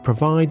one that would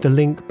provide the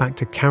link back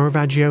to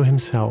Caravaggio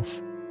himself.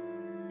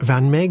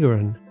 Van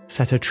Meegeren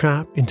set a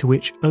trap into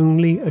which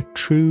only a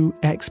true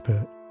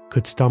expert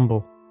could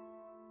stumble.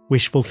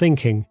 Wishful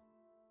thinking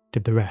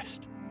did the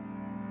rest.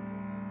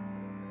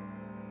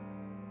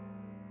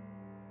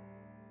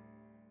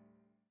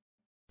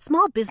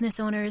 Small business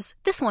owners,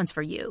 this one's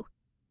for you.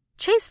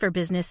 Chase for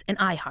Business and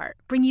iHeart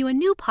bring you a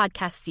new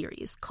podcast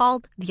series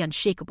called The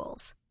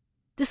Unshakables.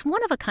 This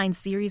one-of-a-kind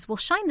series will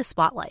shine the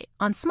spotlight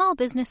on small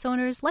business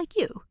owners like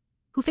you,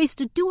 who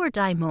faced a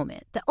do-or-die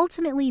moment that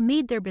ultimately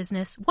made their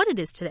business what it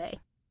is today.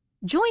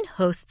 Join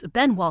hosts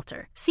Ben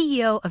Walter,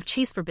 CEO of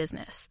Chase for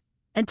Business,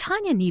 and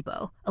Tanya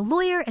Nebo, a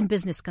lawyer and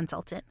business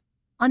consultant,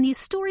 on these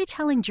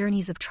storytelling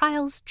journeys of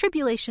trials,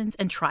 tribulations,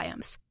 and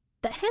triumphs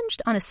that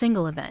hinged on a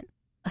single event,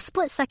 a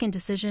split-second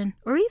decision,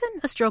 or even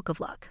a stroke of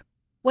luck.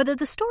 Whether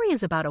the story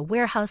is about a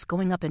warehouse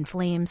going up in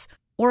flames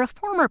or a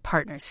former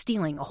partner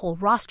stealing a whole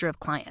roster of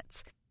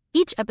clients,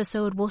 each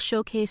episode will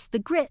showcase the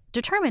grit,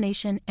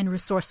 determination, and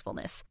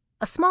resourcefulness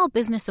a small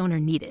business owner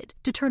needed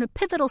to turn a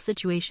pivotal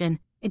situation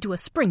into a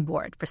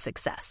springboard for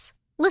success.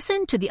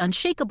 Listen to The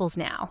Unshakables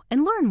now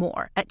and learn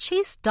more at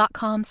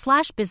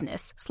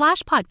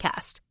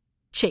chase.com/business/podcast.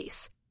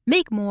 Chase,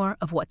 make more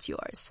of what's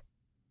yours.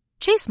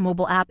 Chase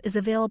mobile app is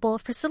available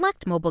for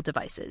select mobile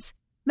devices.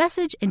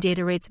 Message and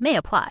data rates may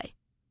apply.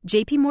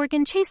 JP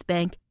Morgan Chase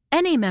Bank,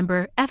 NA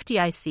member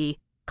FDIC,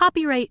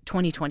 copyright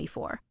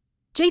 2024.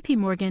 JP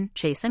Morgan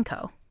Chase &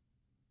 Co.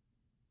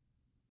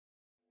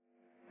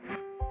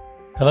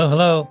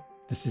 Hello.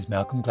 This is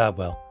Malcolm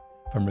Gladwell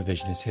from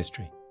Revisionist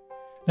History.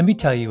 Let me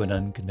tell you an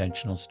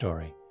unconventional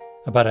story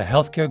about a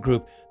healthcare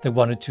group that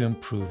wanted to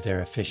improve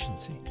their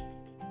efficiency.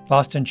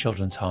 Boston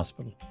Children's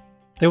Hospital.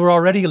 They were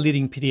already a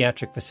leading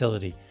pediatric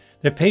facility.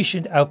 Their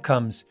patient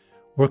outcomes,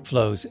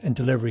 workflows, and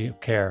delivery of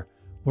care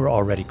were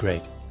already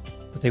great.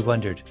 But they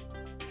wondered,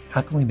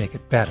 how can we make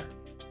it better?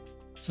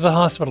 So the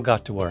hospital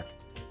got to work.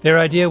 Their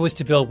idea was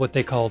to build what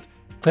they called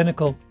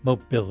clinical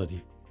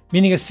mobility,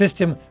 meaning a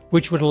system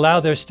which would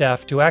allow their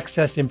staff to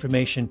access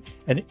information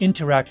and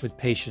interact with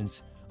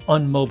patients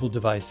on mobile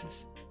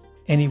devices,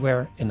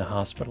 anywhere in the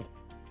hospital.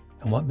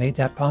 And what made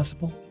that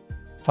possible?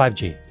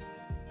 5G.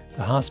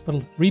 The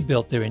hospital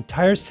rebuilt their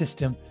entire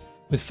system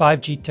with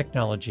 5G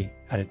technology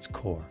at its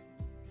core.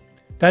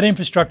 That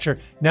infrastructure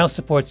now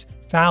supports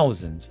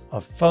thousands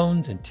of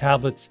phones and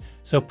tablets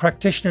so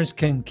practitioners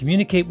can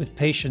communicate with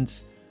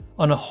patients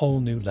on a whole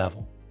new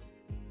level.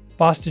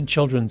 Boston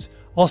Children's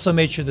also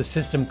made sure the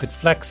system could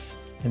flex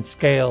and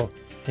scale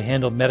to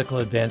handle medical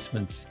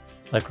advancements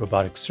like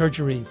robotic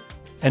surgery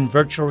and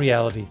virtual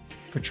reality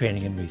for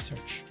training and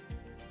research.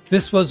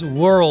 This was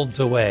worlds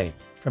away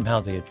from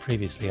how they had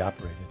previously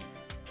operated.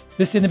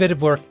 This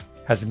innovative work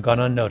hasn't gone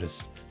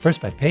unnoticed, first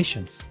by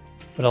patients,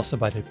 but also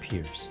by their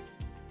peers.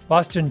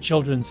 Boston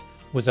Children's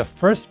was a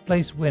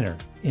first-place winner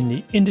in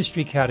the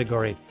industry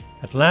category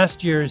at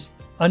last year's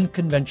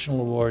Unconventional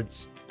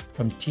Awards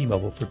from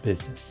T-Mobile for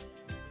Business,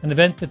 an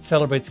event that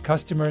celebrates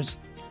customers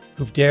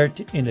who've dared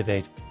to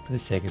innovate for the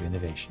sake of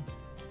innovation.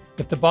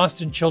 If the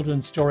Boston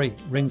Children's story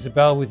rings a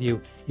bell with you,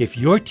 if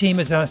your team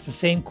has asked the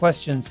same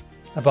questions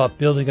about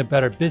building a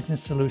better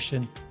business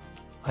solution,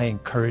 I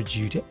encourage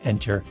you to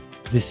enter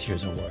this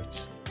year's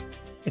awards.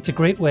 It's a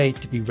great way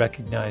to be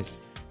recognized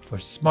for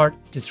smart,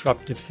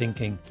 disruptive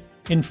thinking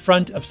in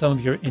front of some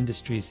of your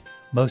industry's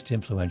most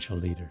influential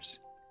leaders.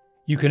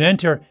 You can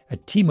enter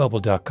at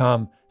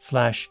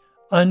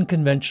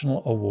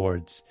tmobile.com/unconventional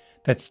awards.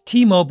 That's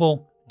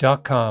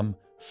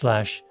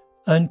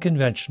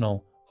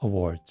tmobile.com/unconventional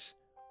awards.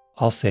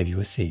 I'll save you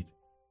a seat.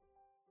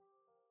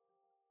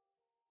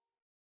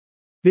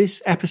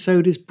 This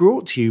episode is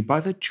brought to you by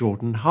the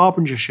Jordan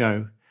Harbinger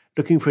Show.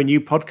 Looking for a new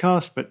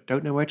podcast but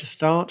don't know where to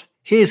start?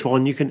 Here's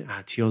one you can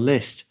add to your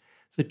list.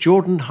 The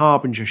Jordan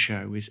Harbinger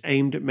Show is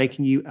aimed at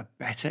making you a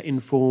better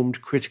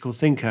informed critical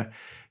thinker,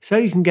 so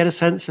you can get a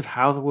sense of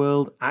how the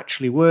world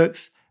actually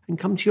works and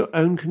come to your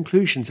own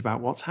conclusions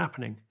about what's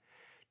happening.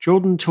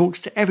 Jordan talks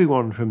to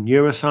everyone from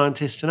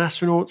neuroscientists and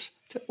astronauts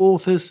to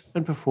authors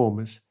and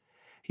performers.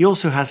 He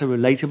also has a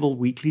relatable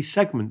weekly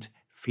segment,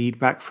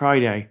 Feedback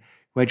Friday,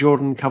 where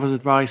Jordan covers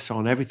advice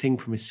on everything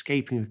from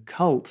escaping a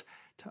cult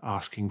to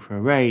asking for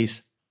a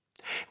raise.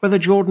 Whether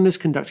Jordan is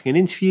conducting an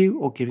interview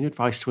or giving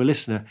advice to a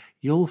listener,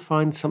 you'll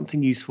find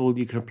something useful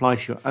you can apply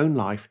to your own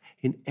life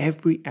in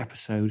every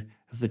episode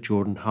of The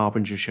Jordan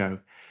Harbinger Show.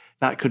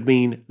 That could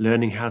mean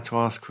learning how to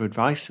ask for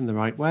advice in the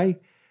right way,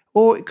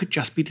 or it could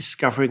just be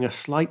discovering a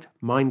slight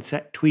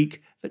mindset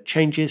tweak that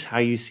changes how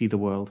you see the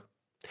world.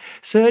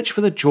 Search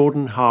for The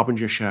Jordan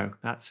Harbinger Show,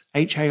 that's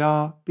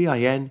HARBINGER,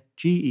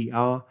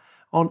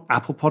 on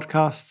Apple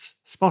Podcasts,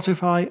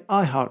 Spotify,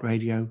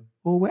 iHeartRadio,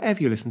 or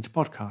wherever you listen to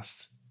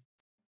podcasts.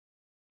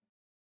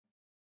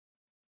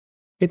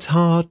 It's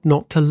hard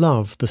not to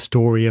love the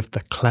story of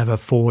the clever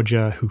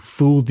forger who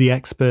fooled the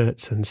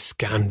experts and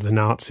scammed the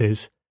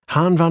Nazis.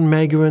 Han van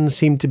Meegeren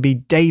seemed to be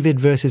David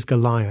versus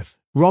Goliath,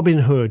 Robin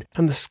Hood,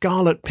 and the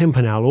Scarlet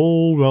Pimpernel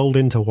all rolled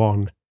into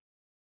one.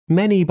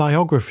 Many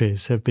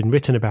biographies have been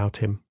written about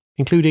him,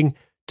 including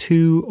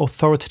 2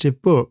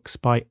 authoritative books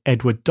by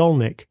Edward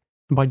Dolnick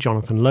and by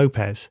Jonathan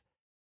Lopez.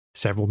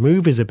 Several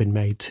movies have been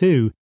made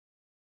too,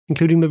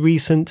 including the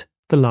recent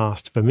The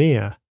Last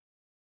Vermeer.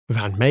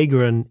 Van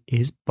Meegeren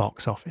is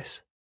box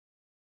office.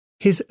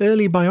 His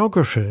early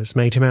biographers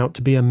made him out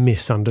to be a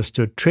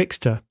misunderstood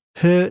trickster,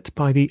 hurt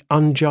by the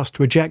unjust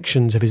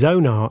rejections of his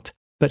own art,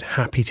 but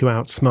happy to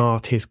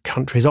outsmart his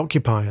country's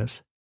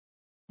occupiers.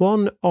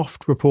 One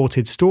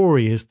oft-reported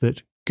story is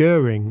that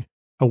Goering,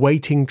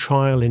 awaiting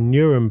trial in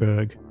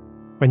Nuremberg,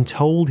 when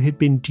told he'd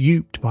been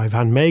duped by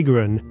Van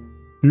Meegeren,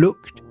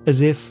 looked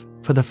as if,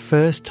 for the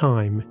first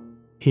time,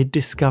 he had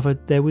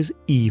discovered there was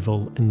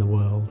evil in the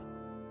world.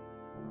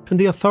 And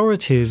the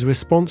authorities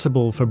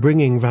responsible for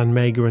bringing Van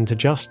Meegeren to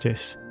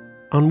justice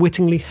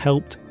unwittingly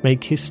helped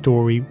make his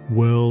story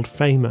world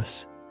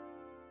famous.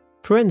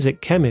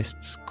 Forensic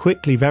chemists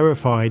quickly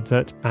verified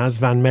that, as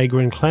Van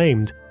Meegeren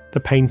claimed, the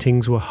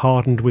paintings were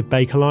hardened with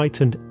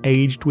Bakelite and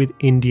aged with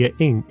India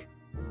ink.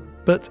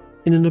 But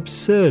in an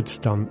absurd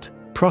stunt,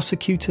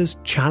 prosecutors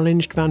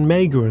challenged Van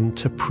Meegeren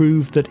to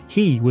prove that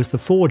he was the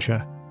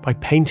forger by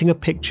painting a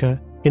picture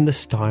in the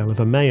style of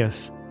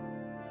Emmaus.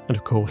 And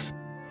of course,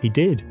 he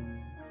did.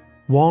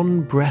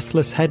 One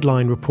breathless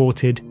headline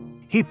reported,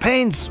 "He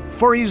paints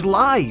for his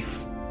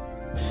life."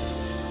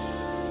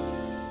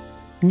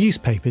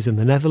 Newspapers in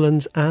the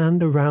Netherlands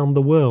and around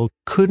the world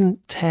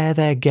couldn't tear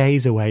their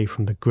gaze away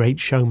from the great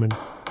showman.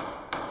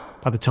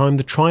 By the time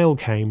the trial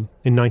came,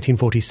 in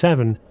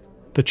 1947,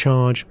 the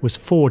charge was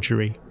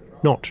forgery,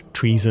 not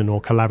treason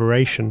or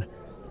collaboration.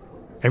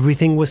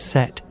 Everything was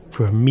set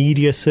for a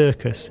media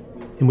circus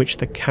in which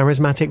the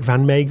charismatic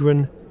Van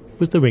Meegeren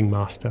was the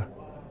ringmaster.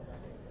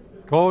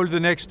 Call the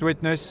next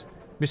witness,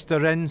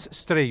 Mr. Rens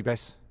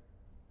Strebes.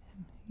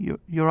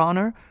 Your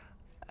Honor,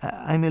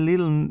 I'm a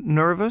little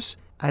nervous.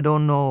 I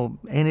don't know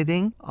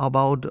anything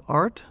about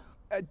art.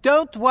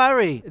 Don't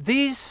worry,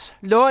 these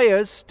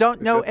lawyers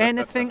don't know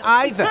anything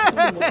either.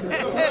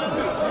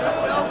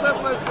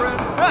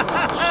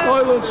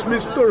 Silence,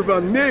 Mr.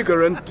 Van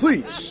Meegeren,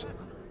 please.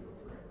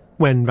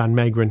 When Van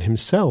Meegeren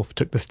himself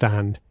took the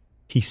stand,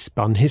 he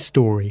spun his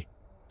story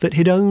that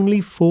he'd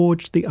only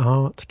forged the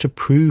art to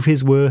prove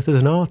his worth as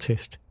an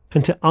artist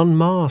and to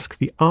unmask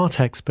the art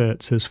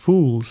experts as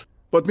fools.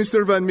 But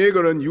Mr. Van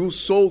Meegeren, you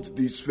sold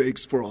these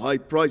fakes for high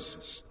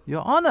prices.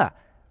 Your Honor,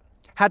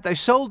 had I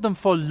sold them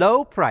for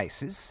low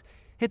prices,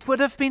 it would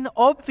have been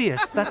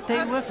obvious that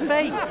they were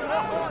fake.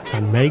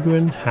 Van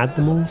Meegeren had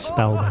them all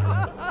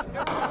spellbound.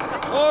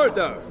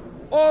 Order!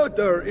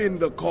 Order in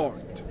the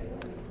court!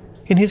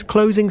 In his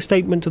closing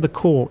statement to the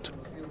court,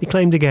 he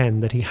claimed again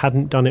that he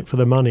hadn't done it for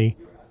the money,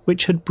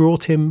 which had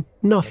brought him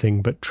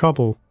nothing but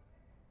trouble.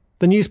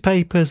 The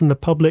newspapers and the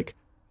public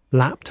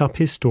lapped up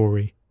his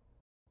story.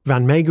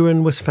 Van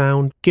Meegeren was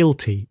found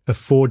guilty of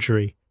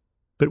forgery,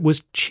 but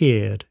was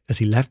cheered as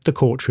he left the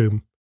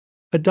courtroom.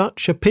 A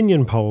Dutch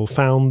opinion poll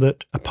found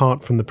that,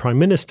 apart from the Prime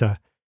Minister,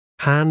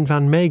 Han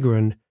van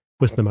Meegeren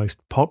was the most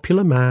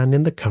popular man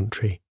in the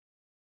country.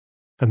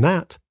 And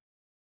that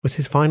was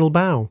his final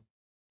bow.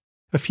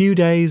 A few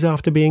days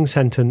after being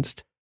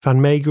sentenced, Van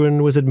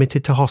Meegeren was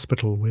admitted to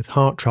hospital with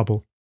heart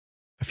trouble.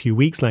 A few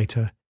weeks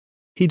later,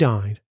 he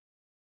died.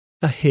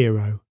 A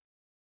hero,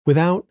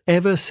 without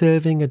ever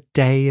serving a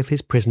day of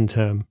his prison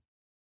term.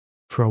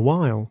 For a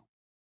while,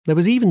 there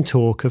was even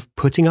talk of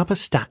putting up a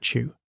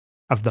statue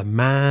of the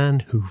man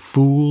who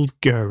fooled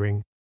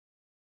Goering.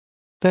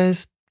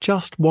 There's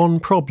just one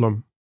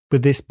problem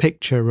with this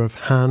picture of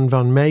Han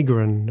van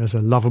Meegeren as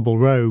a lovable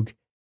rogue.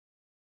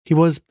 He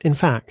was, in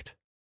fact,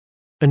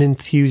 an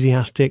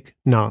enthusiastic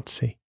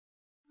Nazi.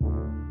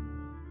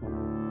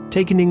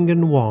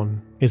 Tekeningen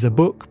 1 is a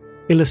book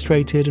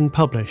illustrated and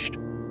published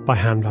by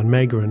Han van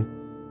Meegeren.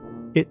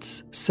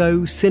 It's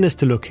so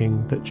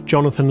sinister-looking that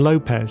Jonathan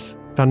Lopez,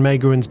 Van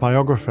Meegeren's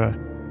biographer,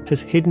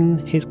 has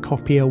hidden his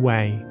copy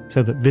away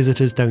so that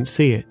visitors don't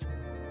see it.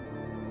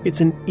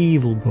 It's an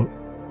evil book,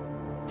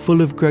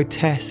 full of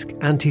grotesque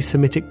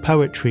anti-Semitic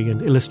poetry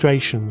and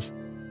illustrations,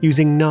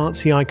 using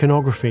Nazi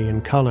iconography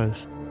and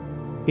colours.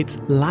 It's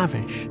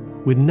lavish,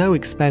 with no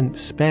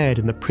expense spared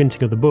in the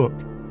printing of the book.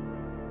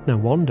 No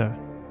wonder,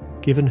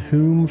 given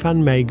whom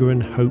Van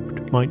Meegeren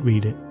hoped might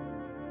read it.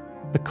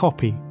 A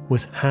copy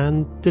was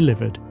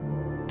hand-delivered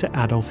to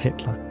Adolf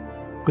Hitler,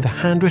 with a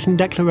handwritten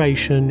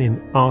declaration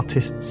in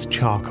artist's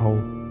charcoal.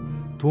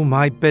 To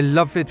my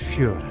beloved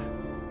Führer,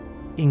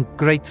 in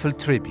grateful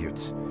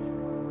tribute,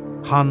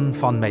 Han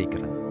van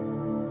Meegeren.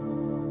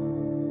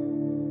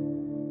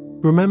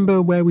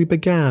 Remember where we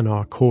began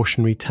our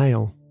cautionary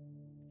tale.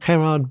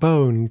 Gerard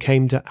Bohn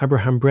came to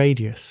Abraham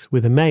Bradius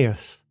with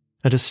Emmaus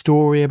and a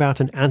story about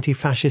an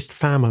anti-fascist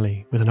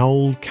family with an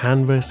old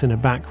canvas in a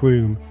back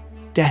room,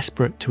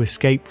 desperate to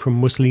escape from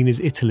Mussolini's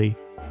Italy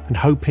and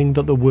hoping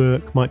that the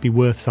work might be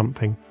worth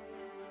something.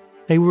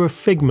 They were a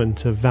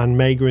figment of Van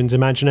Meegeren's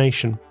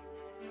imagination.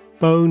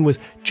 Bohn was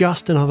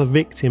just another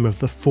victim of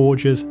the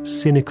forger's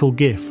cynical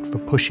gift for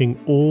pushing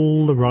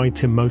all the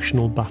right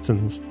emotional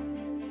buttons.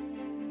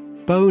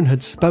 Bohn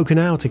had spoken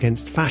out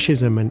against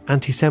fascism and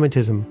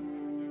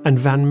anti-Semitism, and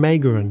Van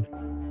Meegeren,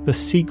 the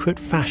secret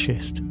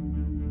fascist,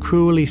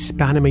 cruelly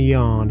span him a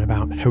yarn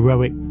about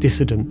heroic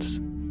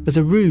dissidents as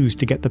a ruse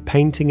to get the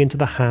painting into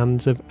the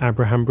hands of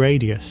Abraham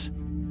Bradius.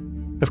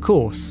 Of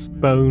course,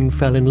 Bohn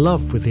fell in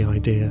love with the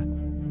idea.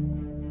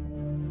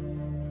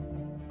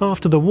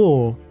 After the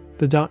war,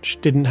 the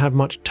Dutch didn't have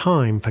much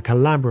time for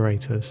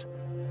collaborators.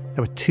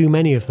 There were too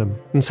many of them,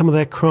 and some of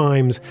their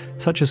crimes,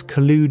 such as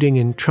colluding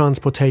in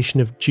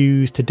transportation of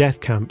Jews to death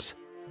camps,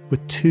 were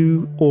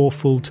too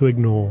awful to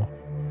ignore.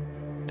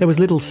 There was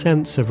little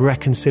sense of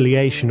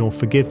reconciliation or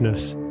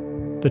forgiveness.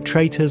 The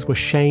traitors were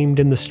shamed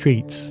in the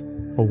streets,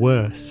 or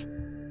worse.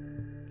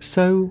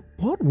 So,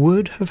 what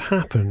would have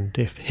happened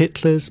if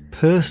Hitler's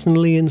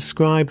personally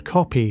inscribed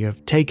copy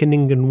of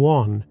Tekeningen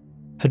 1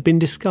 had been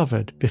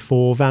discovered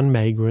before Van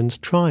Meegeren's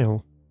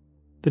trial?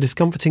 The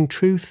discomforting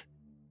truth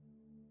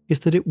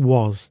is that it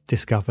was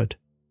discovered.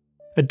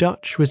 A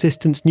Dutch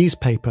resistance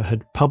newspaper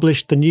had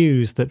published the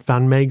news that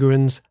Van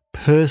Meegeren's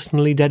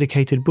personally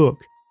dedicated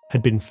book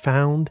had been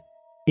found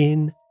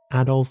in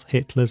Adolf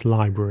Hitler's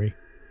library.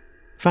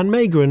 Van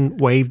Meegeren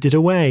waved it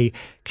away,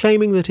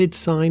 claiming that he'd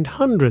signed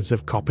hundreds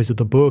of copies of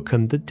the book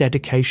and the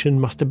dedication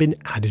must have been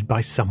added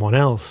by someone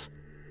else.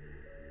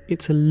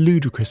 It's a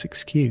ludicrous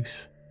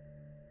excuse.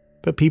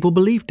 But people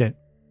believed it.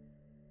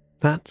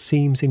 That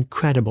seems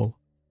incredible.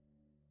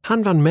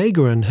 Han van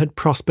Meegeren had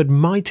prospered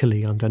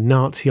mightily under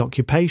Nazi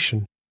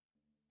occupation,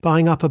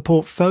 buying up a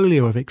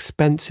portfolio of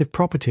expensive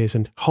properties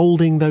and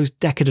holding those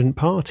decadent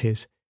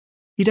parties.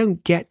 You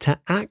don't get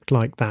to act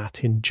like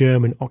that in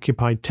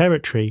German-occupied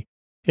territory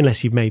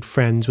unless you've made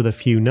friends with a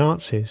few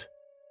Nazis.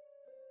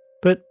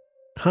 But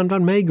Han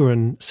van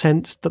Meegeren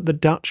sensed that the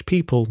Dutch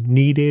people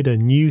needed a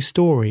new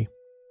story,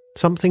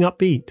 something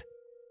upbeat,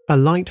 a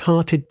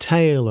light-hearted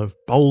tale of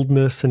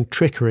boldness and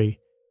trickery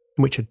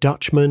in which a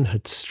Dutchman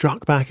had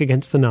struck back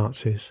against the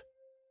Nazis.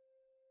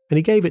 And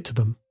he gave it to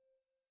them.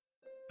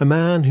 A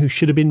man who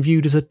should have been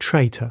viewed as a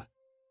traitor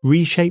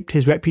reshaped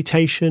his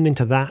reputation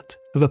into that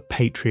of a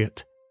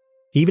patriot,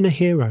 even a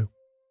hero.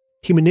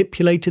 He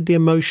manipulated the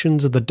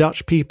emotions of the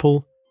Dutch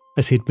people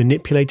as he'd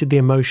manipulated the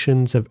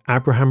emotions of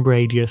Abraham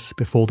Bradius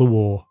before the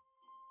war.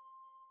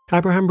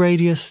 Abraham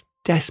Bradius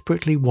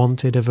desperately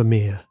wanted a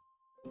Vermeer.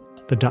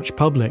 The Dutch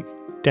public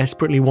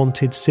desperately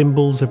wanted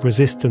symbols of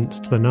resistance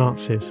to the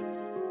Nazis.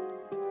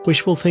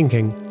 Wishful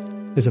thinking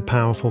is a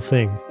powerful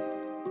thing.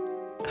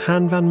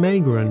 Han van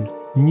Meegeren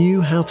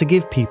knew how to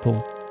give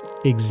people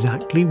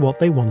exactly what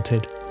they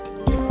wanted.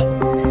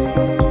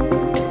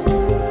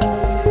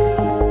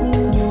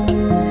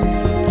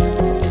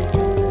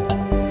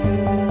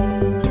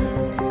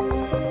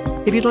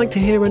 If you'd like to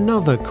hear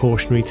another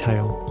cautionary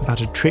tale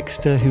about a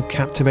trickster who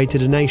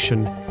captivated a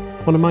nation,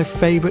 one of my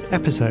favourite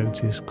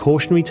episodes is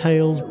Cautionary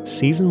Tales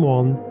Season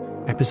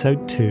 1,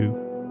 Episode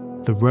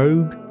 2, The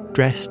Rogue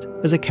Dressed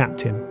as a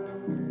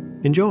Captain.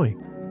 Enjoy!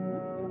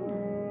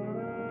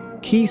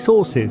 Key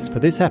sources for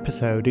this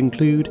episode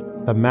include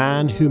The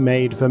Man Who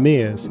Made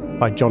Vermeers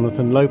by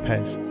Jonathan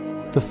Lopez,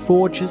 The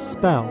Forger's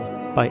Spell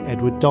by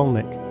Edward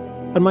Dolnick,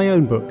 and my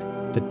own book,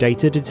 The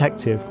Data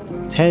Detective,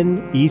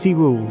 10 Easy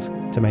Rules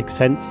to Make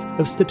Sense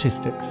of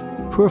Statistics.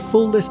 For a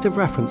full list of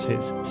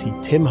references, see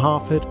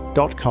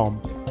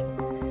timharford.com.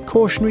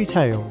 Cautionary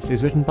Tales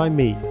is written by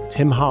me,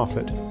 Tim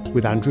Harford,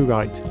 with Andrew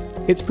Wright.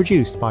 It's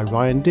produced by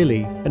Ryan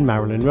Dilley and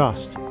Marilyn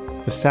Rust.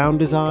 The sound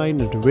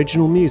design and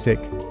original music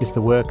is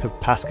the work of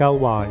Pascal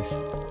Wise.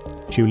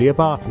 Julia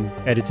Barton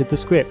edited the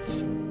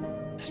scripts.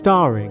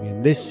 Starring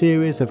in this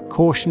series of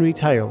cautionary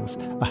tales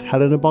are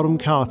Helena Bonham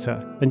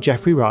Carter and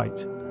Jeffrey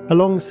Wright,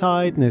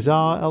 alongside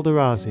Nizar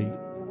Eldarazi,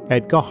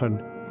 Ed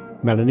Gohan,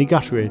 Melanie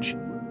Gutteridge,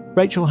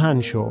 Rachel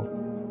Hanshaw,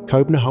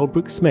 Kobna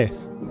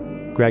Holbrook-Smith,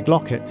 Greg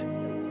Lockett,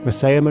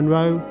 Messiah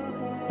Monroe,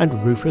 and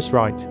Rufus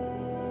Wright.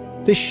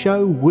 This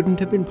show wouldn't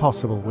have been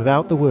possible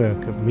without the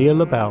work of Mia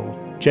Labelle,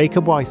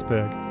 Jacob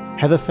Weisberg,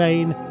 Heather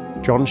Fain,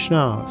 John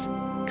Schnars,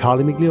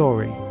 Carly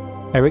Migliori,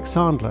 Eric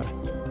Sandler,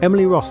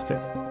 Emily Rostick,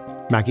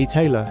 Maggie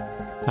Taylor,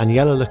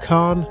 Daniela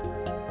Lacan,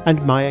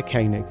 and Maya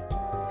Koenig.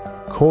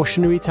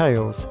 Cautionary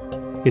Tales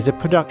is a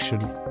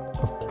production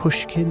of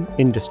Pushkin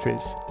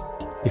Industries.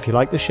 If you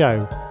like the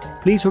show,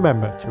 please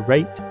remember to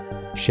rate,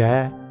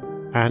 share,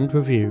 and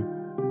review.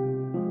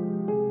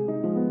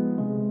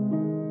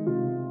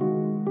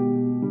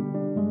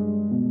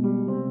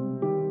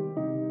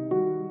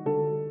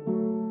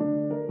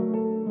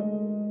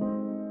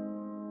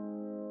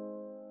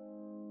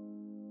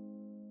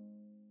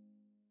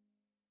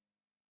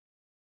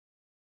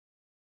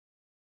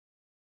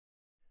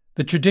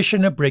 The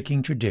tradition of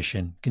breaking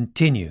tradition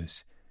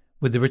continues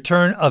with the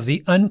return of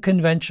the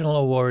Unconventional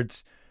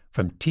Awards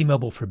from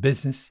T-Mobile for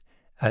Business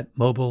at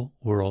Mobile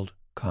World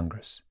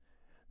Congress.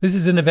 This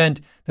is an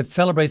event that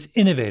celebrates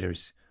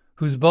innovators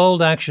whose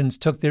bold actions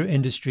took their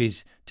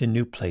industries to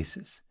new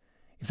places.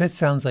 If that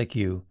sounds like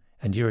you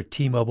and you're a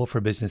T-Mobile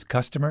for Business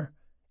customer,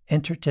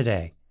 enter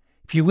today.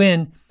 If you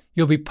win,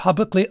 you'll be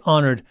publicly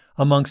honored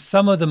amongst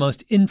some of the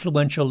most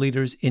influential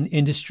leaders in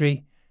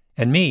industry,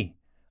 and me,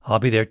 I'll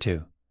be there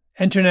too.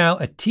 Enter now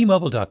at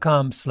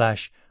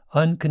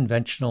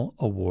tmobile.com/unconventional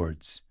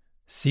awards.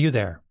 See you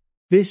there.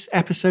 This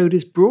episode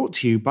is brought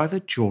to you by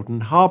The Jordan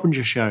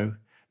Harbinger Show.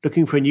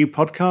 Looking for a new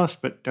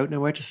podcast but don't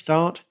know where to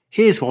start?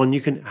 Here's one you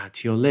can add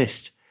to your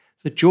list.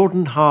 The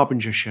Jordan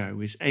Harbinger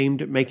Show is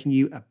aimed at making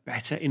you a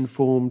better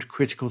informed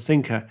critical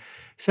thinker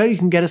so you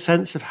can get a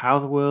sense of how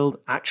the world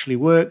actually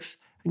works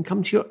and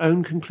come to your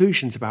own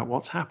conclusions about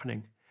what's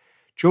happening.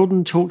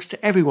 Jordan talks to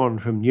everyone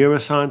from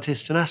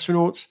neuroscientists and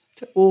astronauts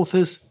to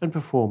authors and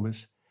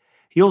performers.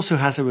 He also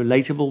has a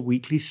relatable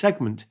weekly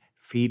segment,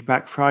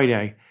 Feedback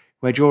Friday,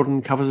 where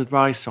Jordan covers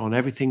advice on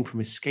everything from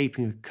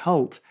escaping a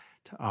cult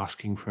to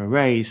asking for a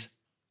raise.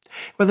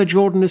 Whether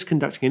Jordan is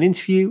conducting an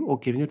interview or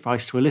giving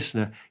advice to a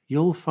listener,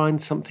 you'll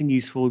find something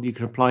useful you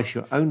can apply to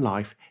your own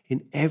life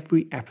in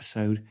every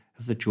episode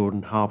of The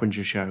Jordan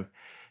Harbinger Show.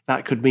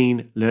 That could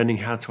mean learning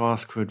how to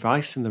ask for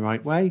advice in the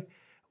right way,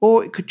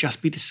 or it could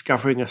just be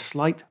discovering a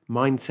slight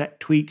mindset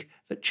tweak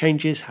that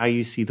changes how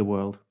you see the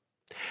world.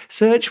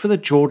 Search for The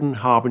Jordan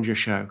Harbinger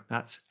Show,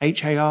 that's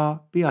HARBINGER,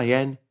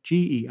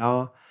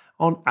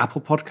 on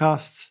Apple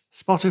Podcasts,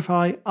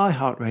 Spotify,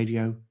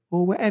 iHeartRadio,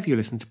 or wherever you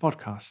listen to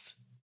podcasts.